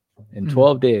Samaria in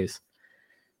 12 days.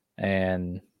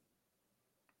 And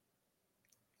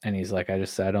he's like, I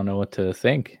don't know what to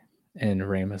think. And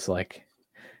Rhema's like,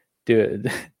 do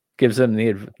it. Gives him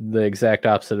the exact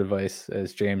opposite advice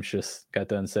as James just got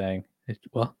done saying.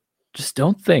 Well, just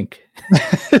don't think.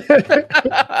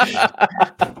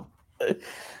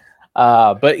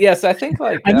 But yes, I think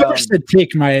like I never said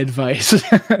take my advice.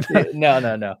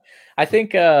 No. I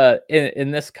think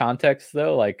in this context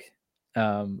though, like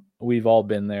we've all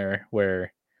been there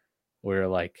where we're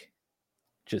like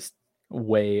just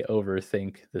way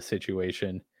overthink the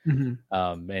situation,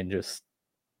 and just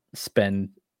spend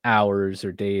hours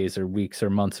or days or weeks or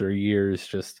months or years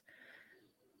just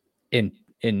in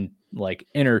like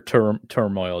inner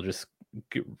turmoil, just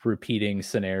repeating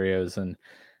scenarios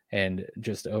and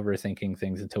just overthinking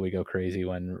things until we go crazy,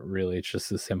 when really it's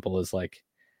just as simple as like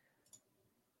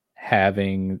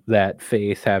having that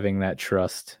faith, having that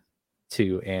trust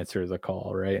to answer the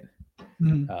call, right?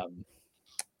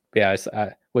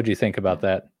 What do you think about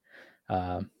that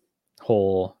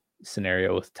whole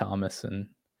scenario with Thomas and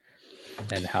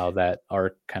how that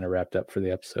arc kind of wrapped up for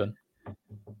the episode?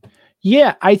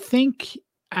 Yeah, I think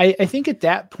at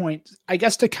that point, I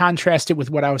guess to contrast it with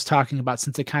what I was talking about,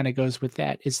 since it kind of goes with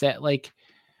that, is that like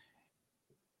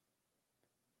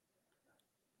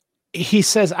he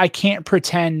says, I can't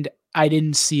pretend I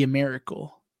didn't see a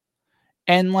miracle.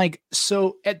 And like,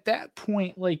 so at that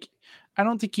point, like, I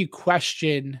don't think you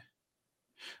question,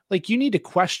 like you need to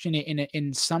question it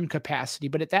in some capacity,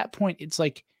 but at that point it's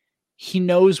like, he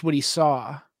knows what he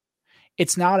saw.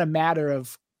 It's not a matter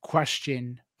of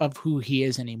question of who he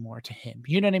is anymore to him.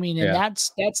 You know what I mean? And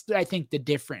that's I think the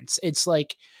difference. It's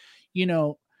like,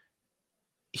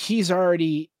 he's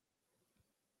already,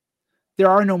 there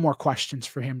are no more questions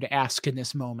for him to ask in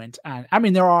this moment. I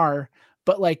mean, there are,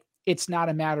 but like, it's not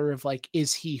a matter of like,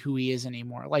 is he who he is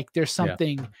anymore? Like there's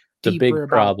something the big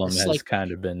problem this, has like,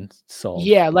 kind of been solved.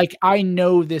 Yeah. Like I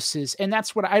know this is, and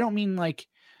that's what I don't mean like,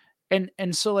 and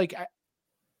so like,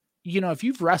 if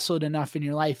you've wrestled enough in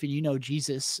your life and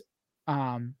Jesus,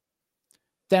 then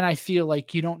I feel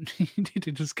like you don't need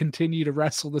to just continue to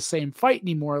wrestle the same fight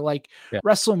anymore. Like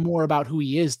wrestle more about who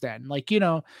he is then. Like,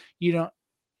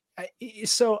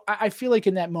 so I feel like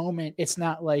in that moment, it's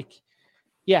not like,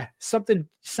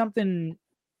 something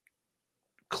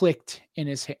clicked in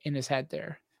his head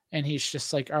there. And he's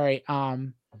just like, all right,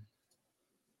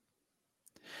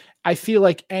 I feel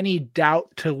like any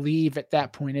doubt to leave at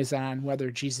that point is on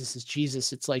whether Jesus is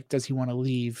Jesus. It's like, does he want to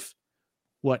leave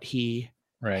what he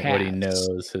has? What he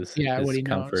knows, his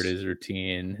comfort, his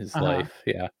routine, his life.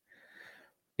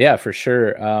 Yeah, for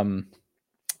sure.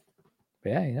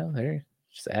 They're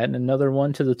just adding another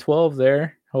one to the 12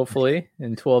 there, hopefully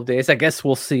in 12 days. I guess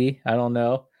we'll see. I don't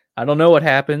know what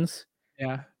happens.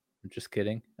 Yeah. I'm just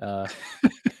kidding. But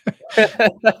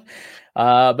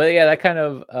yeah, that kind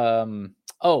of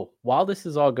while this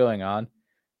is all going on,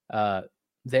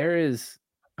 there is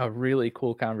a really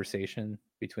cool conversation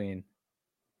between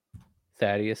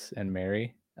Thaddeus and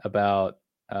Mary about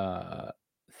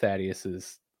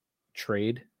Thaddeus's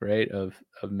trade, right, of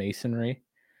masonry,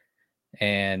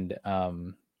 and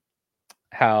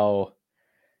how,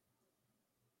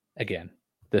 again,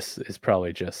 this is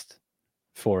probably just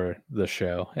for the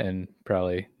show and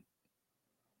probably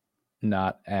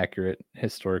not accurate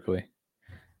historically.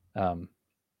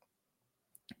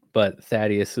 But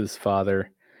Thaddeus's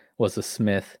father was a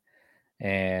smith,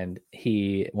 and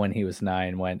he, when he was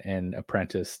 9, went and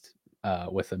apprenticed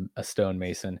with a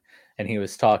stonemason. And he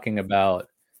was talking about,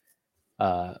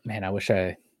 man, I wish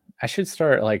I should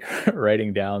start like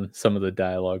writing down some of the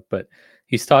dialogue, but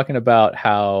he's talking about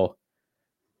how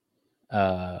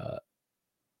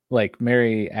like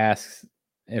Mary asks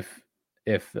if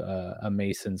if a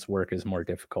mason's work is more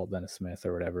difficult than a smith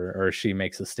or whatever, or she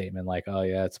makes a statement like, oh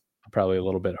yeah, it's probably a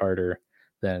little bit harder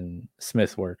than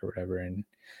smith work or whatever, and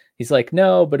he's like,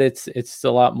 no, but it's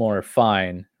a lot more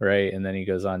fine, right? And then he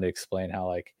goes on to explain how,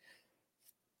 like,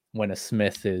 when a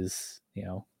smith is,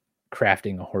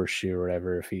 crafting a horseshoe or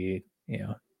whatever, if he,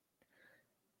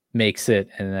 makes it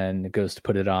and then it goes to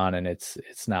put it on and it's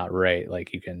not right,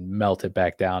 like, you can melt it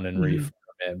back down and reform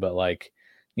it. But like,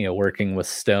 working with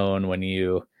stone, when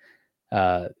you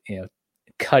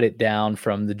cut it down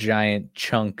from the giant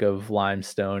chunk of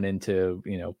limestone into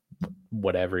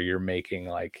whatever you're making,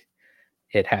 like,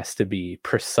 it has to be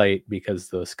precise because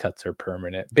those cuts are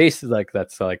permanent. Basically, like,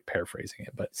 that's like paraphrasing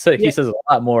it, but so he says a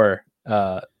lot more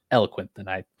eloquent than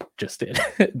I just did.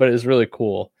 But it's really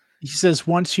cool. He says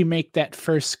once you make that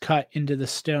first cut into the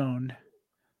stone,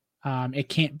 it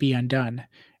can't be undone.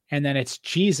 And then it's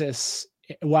Jesus.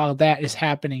 While that is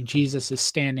happening, Jesus is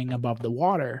standing above the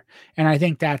water. And I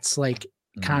think that's like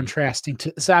contrasting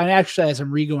to, so I'm actually, as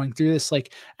I'm re-going through this,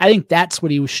 like, I think that's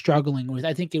what he was struggling with.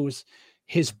 I think it was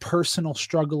his personal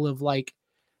struggle of like,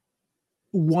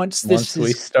 once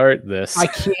we start this, I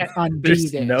can't undo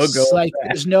this.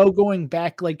 There's no going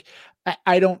back. Like,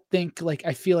 I don't think, like,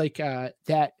 I feel like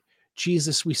that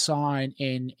Jesus we saw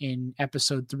in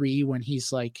episode 3, when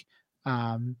he's like,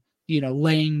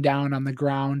 laying down on the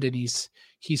ground and he's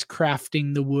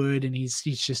crafting the wood and he's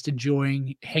just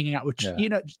enjoying hanging out with,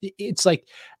 it's like,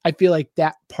 I feel like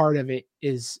that part of it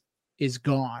is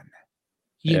gone,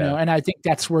 and I think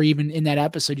that's where even in that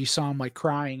episode you saw him like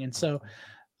crying. And so,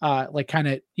 like, kind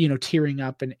of, tearing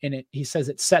up, and he says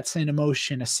it sets in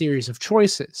motion a series of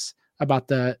choices about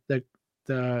the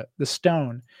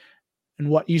stone, and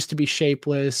what used to be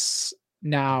shapeless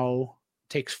now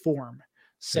takes form.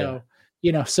 So,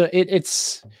 so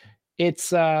it's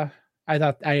I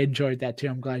thought I enjoyed that too.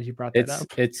 I'm glad you brought that up.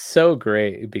 It's so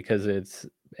great because it's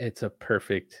a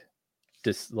perfect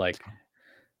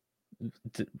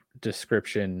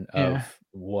description of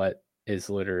what is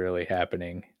literally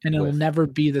happening, and it'll never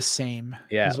be the same.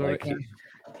 Like,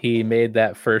 he made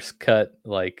that first cut,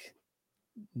 like,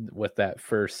 with that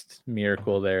first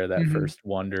miracle there, that first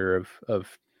wonder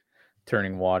of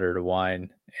turning water to wine.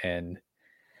 And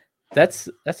that's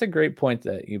a great point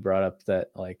that you brought up,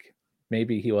 that like,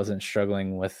 maybe he wasn't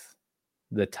struggling with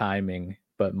the timing,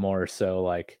 but more so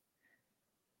like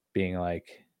being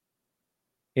like,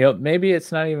 maybe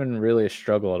it's not even really a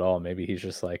struggle at all. Maybe he's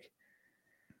just like,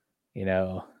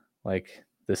 like,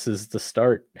 this is the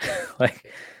start. like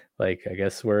I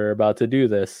guess we're about to do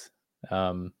this.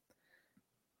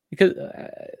 Because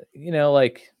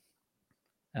like,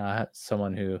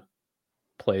 someone who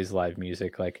plays live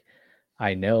music, like,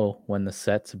 I know when the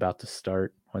set's about to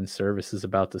start, when service is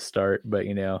about to start, but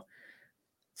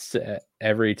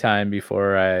every time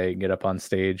before I get up on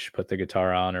stage, put the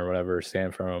guitar on or whatever, stand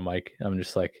in front of a mic, I'm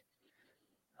just like,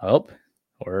 oh,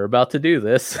 we're about to do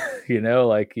this.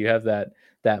 Like, you have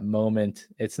that moment.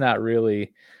 It's not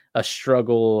really a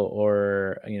struggle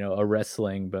or a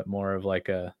wrestling, but more of like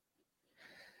a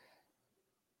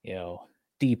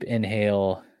deep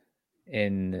inhale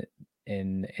in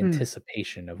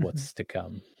anticipation of what's to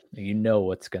come.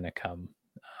 What's going to come.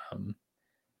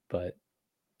 But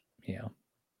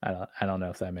I don't know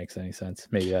if that makes any sense.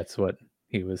 Maybe that's what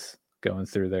he was going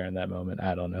through there in that moment.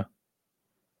 I don't know.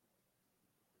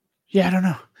 Yeah, I don't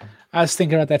know. I was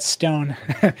thinking about that stone.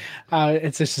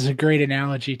 It's just a great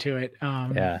analogy to it.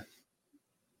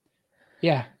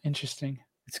 Yeah, interesting.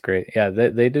 It's great. Yeah,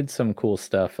 they did some cool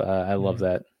stuff. I love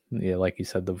that. Yeah, like you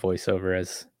said, the voiceover,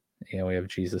 as we have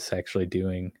Jesus actually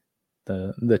doing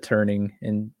the turning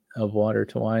of water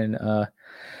to wine.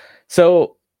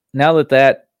 So now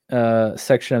that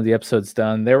section of the episode's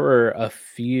done, there were a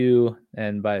few,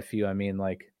 and by a few I mean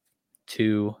like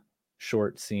 2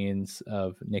 short scenes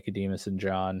of Nicodemus and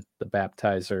John the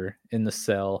baptizer in the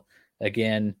cell,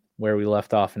 again where we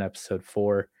left off in episode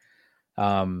 4.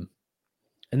 And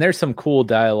there's some cool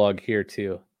dialogue here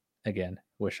too. Again,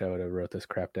 wish I would have wrote this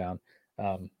crap down.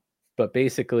 But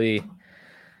basically,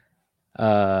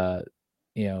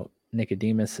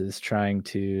 Nicodemus is trying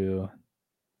to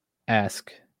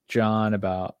ask John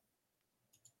about,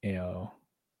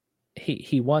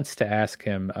 he wants to ask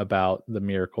him about the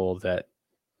miracle that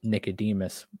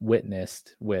Nicodemus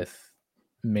witnessed with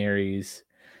Mary's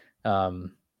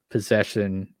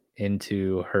possession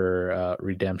into her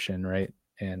redemption, right?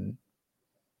 And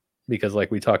because,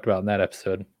 like we talked about in that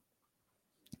episode,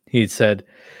 he said,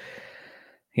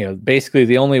 basically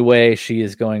the only way she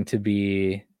is going to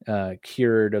be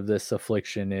cured of this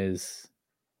affliction is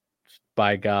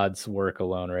by God's work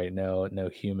alone, right? No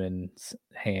human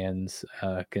hands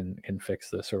can fix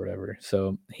this or whatever.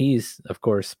 So he's of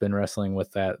course been wrestling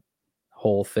with that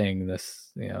whole thing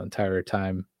this entire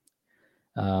time,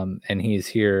 and he's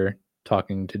here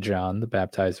talking to John the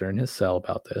Baptizer in his cell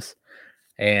about this.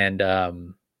 And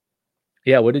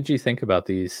yeah, what did you think about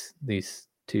these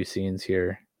two scenes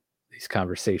here, these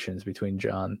conversations between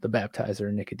John the Baptizer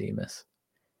and Nicodemus?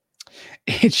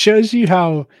 It shows you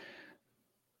how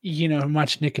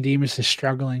much Nicodemus is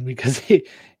struggling, because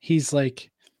he's like,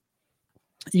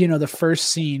 the first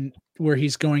scene where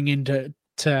he's going into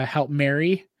to help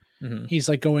Mary, he's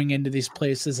like going into these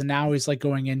places, and now he's like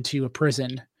going into a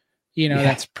prison,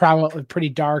 that's probably pretty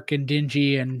dark and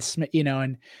dingy, and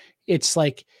and it's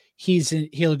like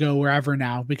he'll go wherever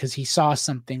now because he saw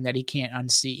something that he can't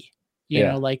unsee.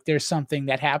 Like there's something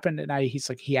that happened, and he's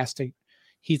like he has to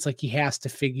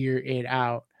figure it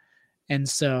out. And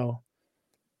so,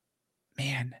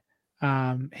 man,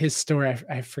 his story,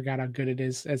 I forgot how good it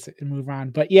is as it move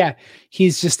on, but yeah,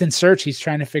 he's just in search. He's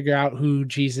trying to figure out who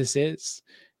Jesus is.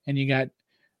 And you got,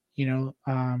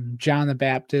 John the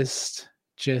Baptist,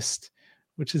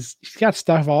 which is, he's got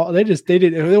stuff they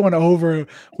went over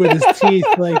with his teeth.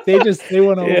 Like they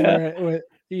went over it with,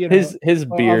 his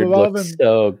beard looks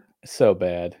so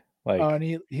bad. Like, and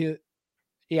he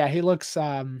looks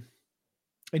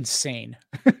insane.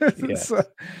 So,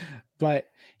 but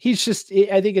he's just,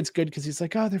 I think it's good because he's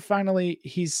like, oh, they're finally,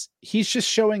 he's just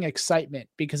showing excitement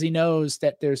because he knows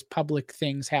that there's public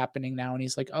things happening now. And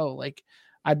he's like, oh, like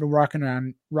I've been rocking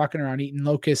around eating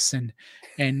locusts and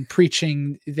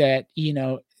preaching that,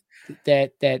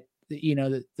 that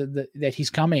he's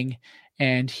coming,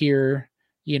 and here,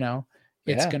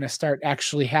 it's going to start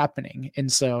actually happening.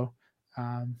 And so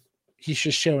he's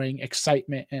just showing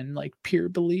excitement and like pure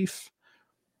belief.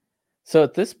 So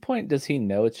at this point, does he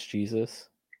know it's Jesus?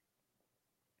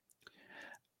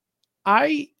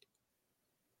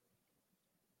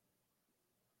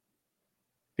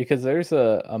 Because there's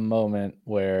a moment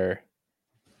where,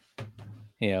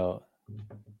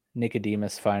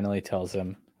 Nicodemus finally tells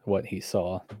him what he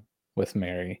saw with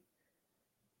Mary.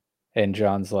 And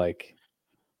John's like,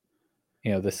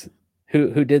 this,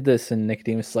 who did this? And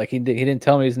Nicodemus is like, he didn't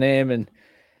tell me his name.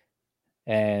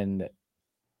 And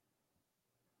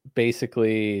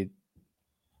basically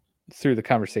through the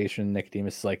conversation,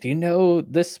 Nicodemus is like, do you know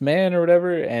this man or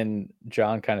whatever? And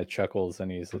John kind of chuckles,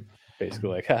 and he's basically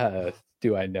like,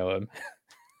 do I know him?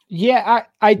 Yeah,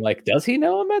 I like, does he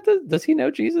know him does he know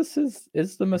Jesus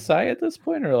is the Messiah at this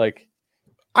point? Or like,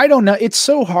 I don't know. It's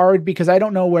so hard because I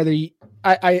don't know whether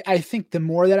I think the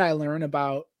more that I learn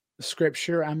about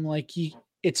scripture, I'm like,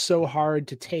 it's so hard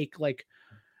to take, like,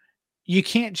 you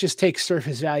can't just take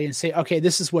surface value and say, okay,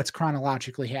 this is what's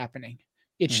chronologically happening.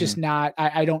 It's just not,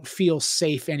 I don't feel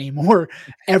safe anymore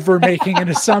ever making an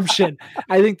assumption.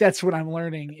 I think that's what I'm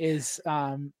learning is,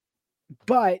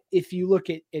 but if you look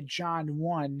at John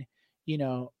 1,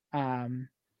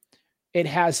 it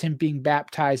has him being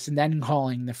baptized and then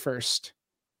calling the first,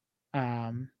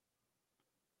 what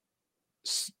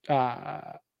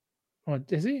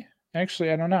is he?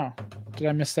 Actually, I don't know. Did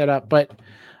I miss that up? But,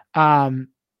 yeah,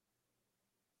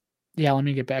 let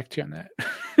me get back to you on that.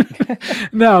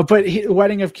 No, but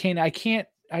Wedding of Cana, I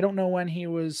don't know when he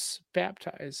was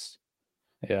baptized.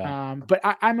 Yeah. But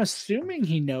I'm assuming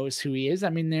he knows who he is. I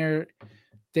mean,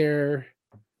 they're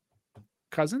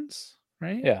cousins,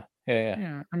 right? Yeah.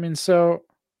 I mean, so,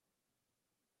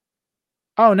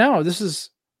 oh no,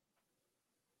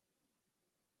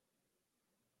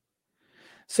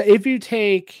 so if you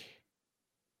take,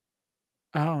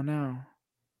 oh no.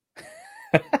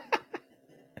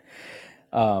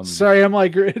 Sorry, I'm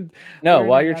like, no,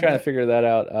 while you're trying to figure that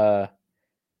out,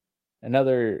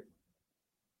 another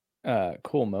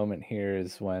cool moment here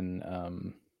is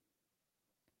when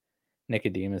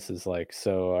Nicodemus is like,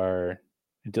 so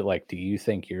do you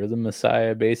think you're the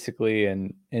Messiah, basically?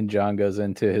 And John goes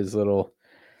into his little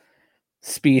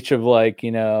speech of like,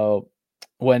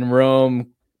 when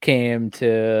Rome came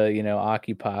to,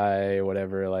 occupy or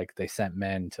whatever, like they sent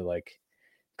men to like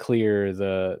clear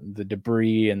the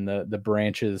debris and the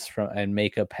branches from and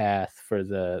make a path for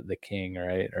the king,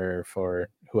 right? Or for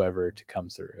whoever to come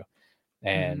through.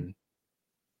 And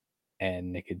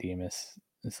Nicodemus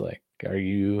is like, are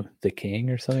you the king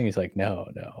or something? He's like, no,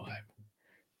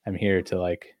 I'm here to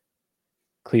like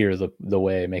clear the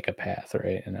way, make a path,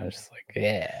 right? And I was just like,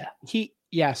 yeah.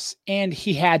 Yes, and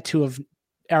he had to have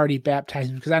already baptized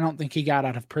him because I don't think he got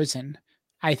out of prison.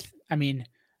 I mean,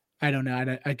 I don't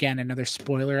know. Again, another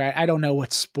spoiler. I don't know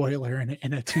what's spoiler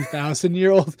in a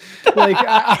 2,000-year-old. Like,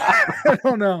 I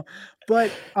don't know.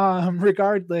 But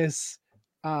regardless,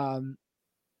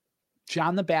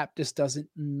 John the Baptist doesn't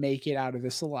make it out of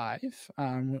this alive.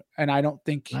 And I don't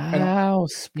think. Wow,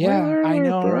 spoiler I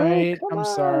know, bro. right? Come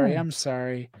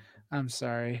I'm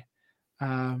sorry.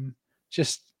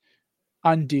 Just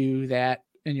undo that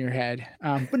in your head.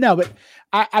 But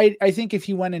I think if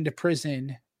he went into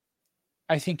prison,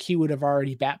 I think he would have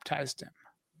already baptized him.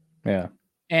 Yeah.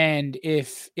 And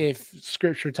if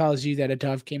scripture tells you that a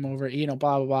dove came over, blah,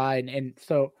 blah, blah. And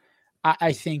so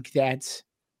I think that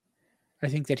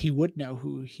he would know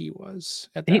who he was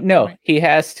at that point. He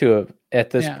has to have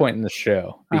at this point in the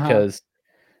show, because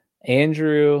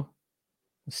Andrew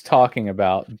was talking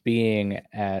about being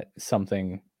at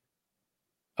something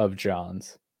of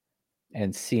John's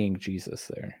and seeing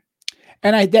Jesus there.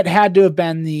 And that had to have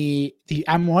been the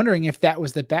I'm wondering if that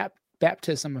was the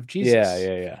baptism of Jesus.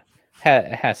 Yeah.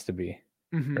 It has to be,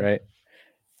 right?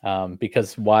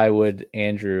 Because why would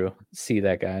Andrew see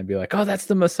that guy and be like, "Oh, that's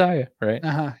the Messiah," right?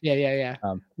 Yeah.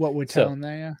 What would tell him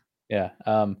that? Yeah.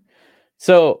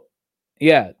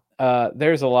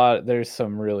 There's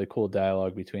some really cool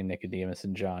dialogue between Nicodemus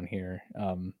and John here.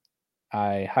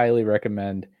 I highly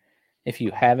recommend, if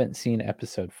you haven't seen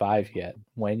episode 5 yet,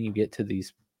 when you get to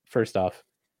these, first off,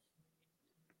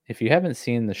 if you haven't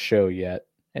seen the show yet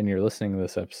and you're listening to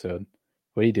this episode,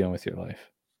 what are you doing with your life?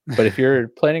 But if you're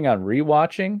planning on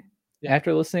rewatching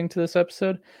after listening to this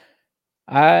episode,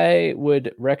 I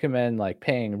would recommend like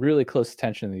paying really close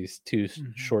attention to these two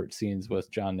short scenes with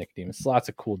John and Nicodemus. Lots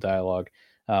of cool dialogue.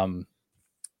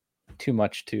 Too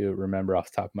much to remember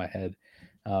off the top of my head.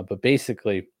 But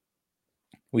basically,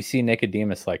 we see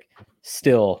Nicodemus like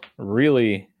still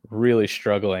really, really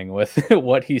struggling with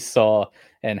what he saw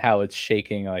and how it's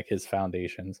shaking like his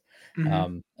foundations.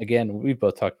 Again, we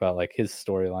both talked about like his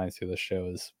storylines through the show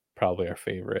is probably our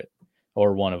favorite,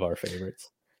 or one of our favorites.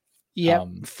 Yeah,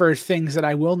 for things that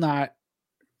I will not.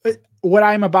 What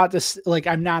I'm about to like,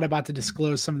 I'm not about to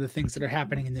disclose some of the things that are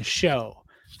happening in the show.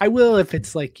 I will if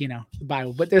it's like the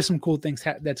Bible, but there's some cool things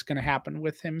that's going to happen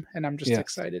with him, and I'm just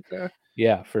excited to.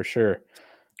 Yeah, for sure.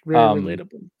 Really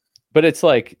relatable. But it's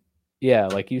like,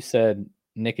 like you said,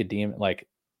 Nicodemus, like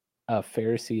a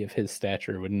Pharisee of his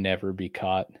stature would never be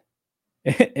caught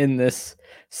in this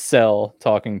cell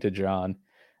talking to John.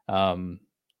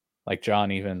 Like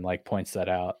John even like points that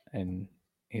out, and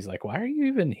he's like, "Why are you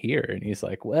even here?" And he's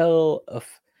like, "Well,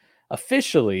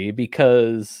 officially,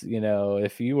 because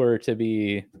if you were to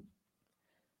be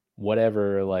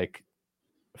whatever, like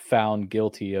found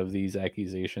guilty of these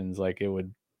accusations, like it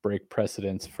would break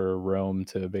precedence for Rome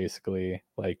to basically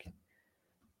like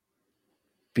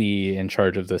be in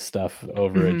charge of this stuff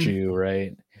over a Jew,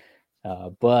 right?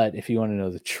 But if you want to know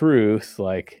the truth,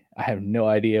 like I have no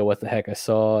idea what the heck I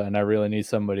saw, and I really need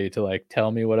somebody to like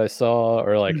tell me what I saw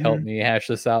or like help me hash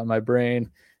this out in my brain.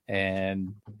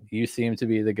 And you seem to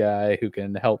be the guy who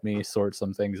can help me sort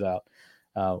some things out,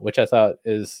 which I thought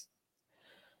is,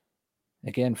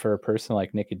 again, for a person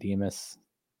like Nicodemus,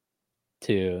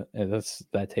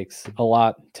 that takes a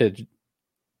lot to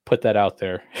put that out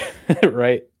there,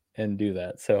 right, and do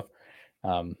that. So,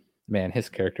 man, his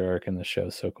character arc in the show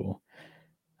is so cool.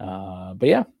 But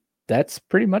yeah, that's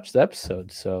pretty much the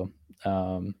episode. So,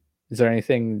 is there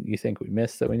anything you think we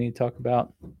missed that we need to talk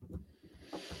about?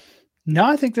 No,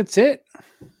 I think that's it.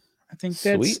 That's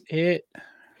it.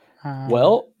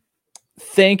 Well,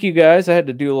 thank you guys. I had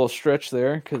to do a little stretch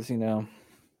there because I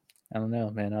don't know,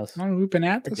 man. We've been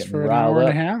at this for an hour and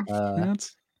a half.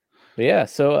 But yeah,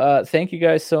 so thank you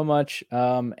guys so much.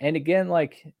 And again,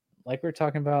 like we're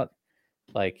talking about,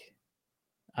 like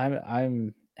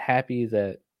I'm happy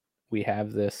that we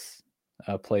have this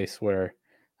place where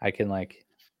I can like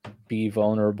be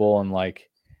vulnerable and like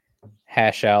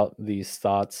hash out these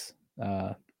thoughts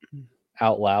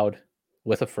out loud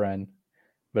with a friend,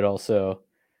 but also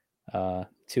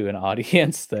to an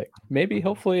audience that maybe,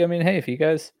 hopefully, I mean, hey, if you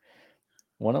guys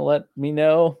want to let me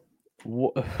know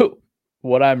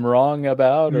what I'm wrong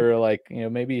about, or like,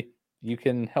 maybe you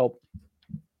can help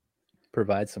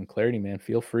provide some clarity, man,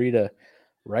 feel free to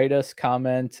write us,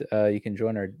 comment. You can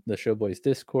join the Showboys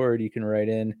Discord. You can write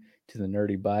in to the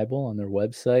Nerdy Bible on their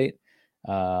website.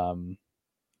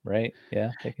 Right?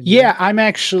 Yeah. I'm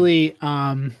actually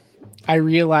I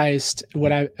realized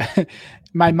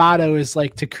my motto is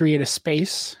like to create a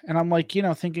space, and I'm like,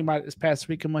 thinking about it this past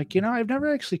week, I'm like, I've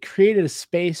never actually created a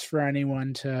space for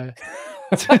anyone to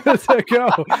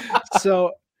go.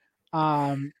 So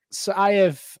I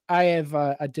have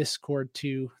a Discord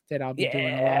too that I'll be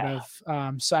doing a lot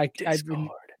of. So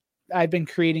I've been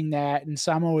creating that, and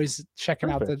so I'm always checking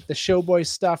out the Showboys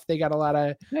stuff. They got a lot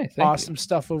of awesome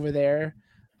stuff over there.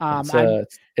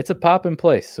 It's a pop in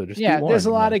place, so just do one. There's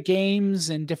a lot of games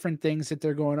and different things that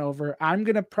they're going over. I'm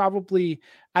gonna probably,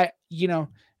 I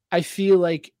feel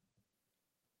like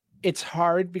it's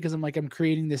hard because I'm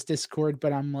creating this Discord,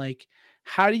 but I'm like,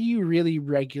 how do you really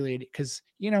regulate it? Because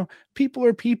people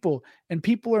are people, and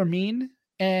people are mean,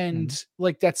 and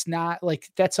that's not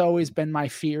that's always been my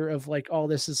fear of all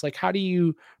this is how do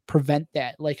you prevent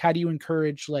that? How do you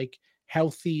encourage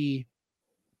healthy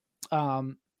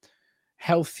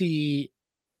healthy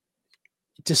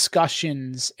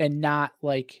discussions and not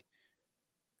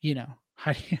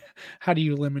how do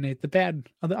you eliminate the bad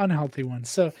or the unhealthy ones?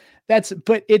 So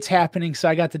but it's happening. So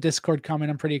I got the Discord coming.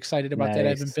 I'm pretty excited about that.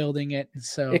 I've been building it.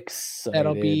 So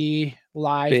that'll be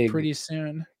live pretty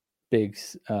soon. Big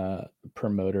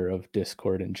promoter of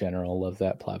Discord in general. Love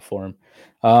that platform.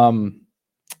 But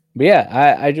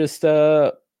yeah, I just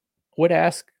would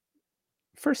ask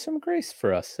for some grace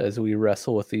for us as we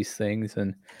wrestle with these things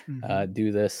and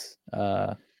do this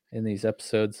in these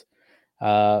episodes.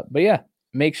 But yeah,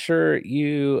 make sure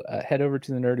you head over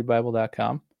to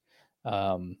thenerdybible.com.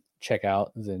 Check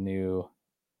out the new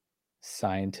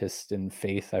Scientist in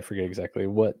Faith. I forget exactly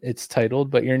what it's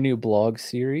titled, but your new blog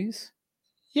series.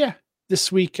 Yeah.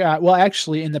 This week, well,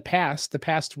 actually, in the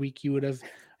past week, you would have,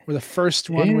 or the first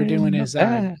one we're doing is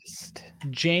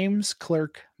James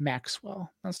Clerk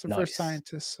Maxwell. That's the first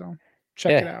scientist. So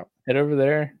check it out. Head over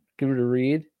there, give it a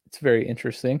read. It's very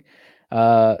interesting.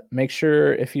 Make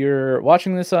sure if you're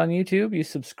watching this on YouTube, you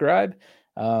subscribe.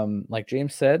 Like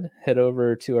James said, head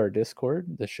over to our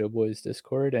Discord, the Showboys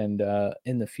Discord, and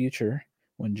in the future,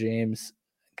 when James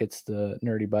gets the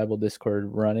Nerdy Bible Discord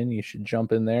running, you should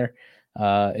jump in there.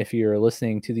 If you're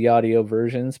listening to the audio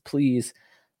versions, please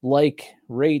like,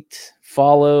 rate,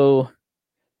 follow,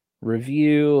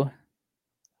 review,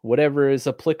 whatever is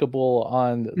applicable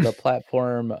on the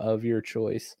platform of your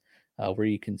choice where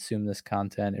you consume this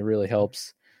content. It really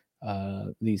helps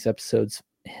these episodes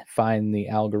find the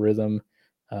algorithm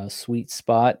sweet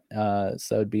spot. So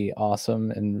that would be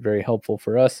awesome and very helpful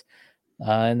for us.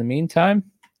 In the meantime,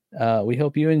 we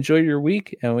hope you enjoy your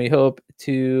week, and we hope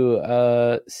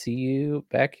to see you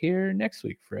back here next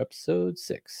week for episode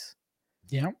 6.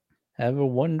 Yeah. Have a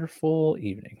wonderful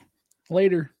evening.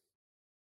 Later.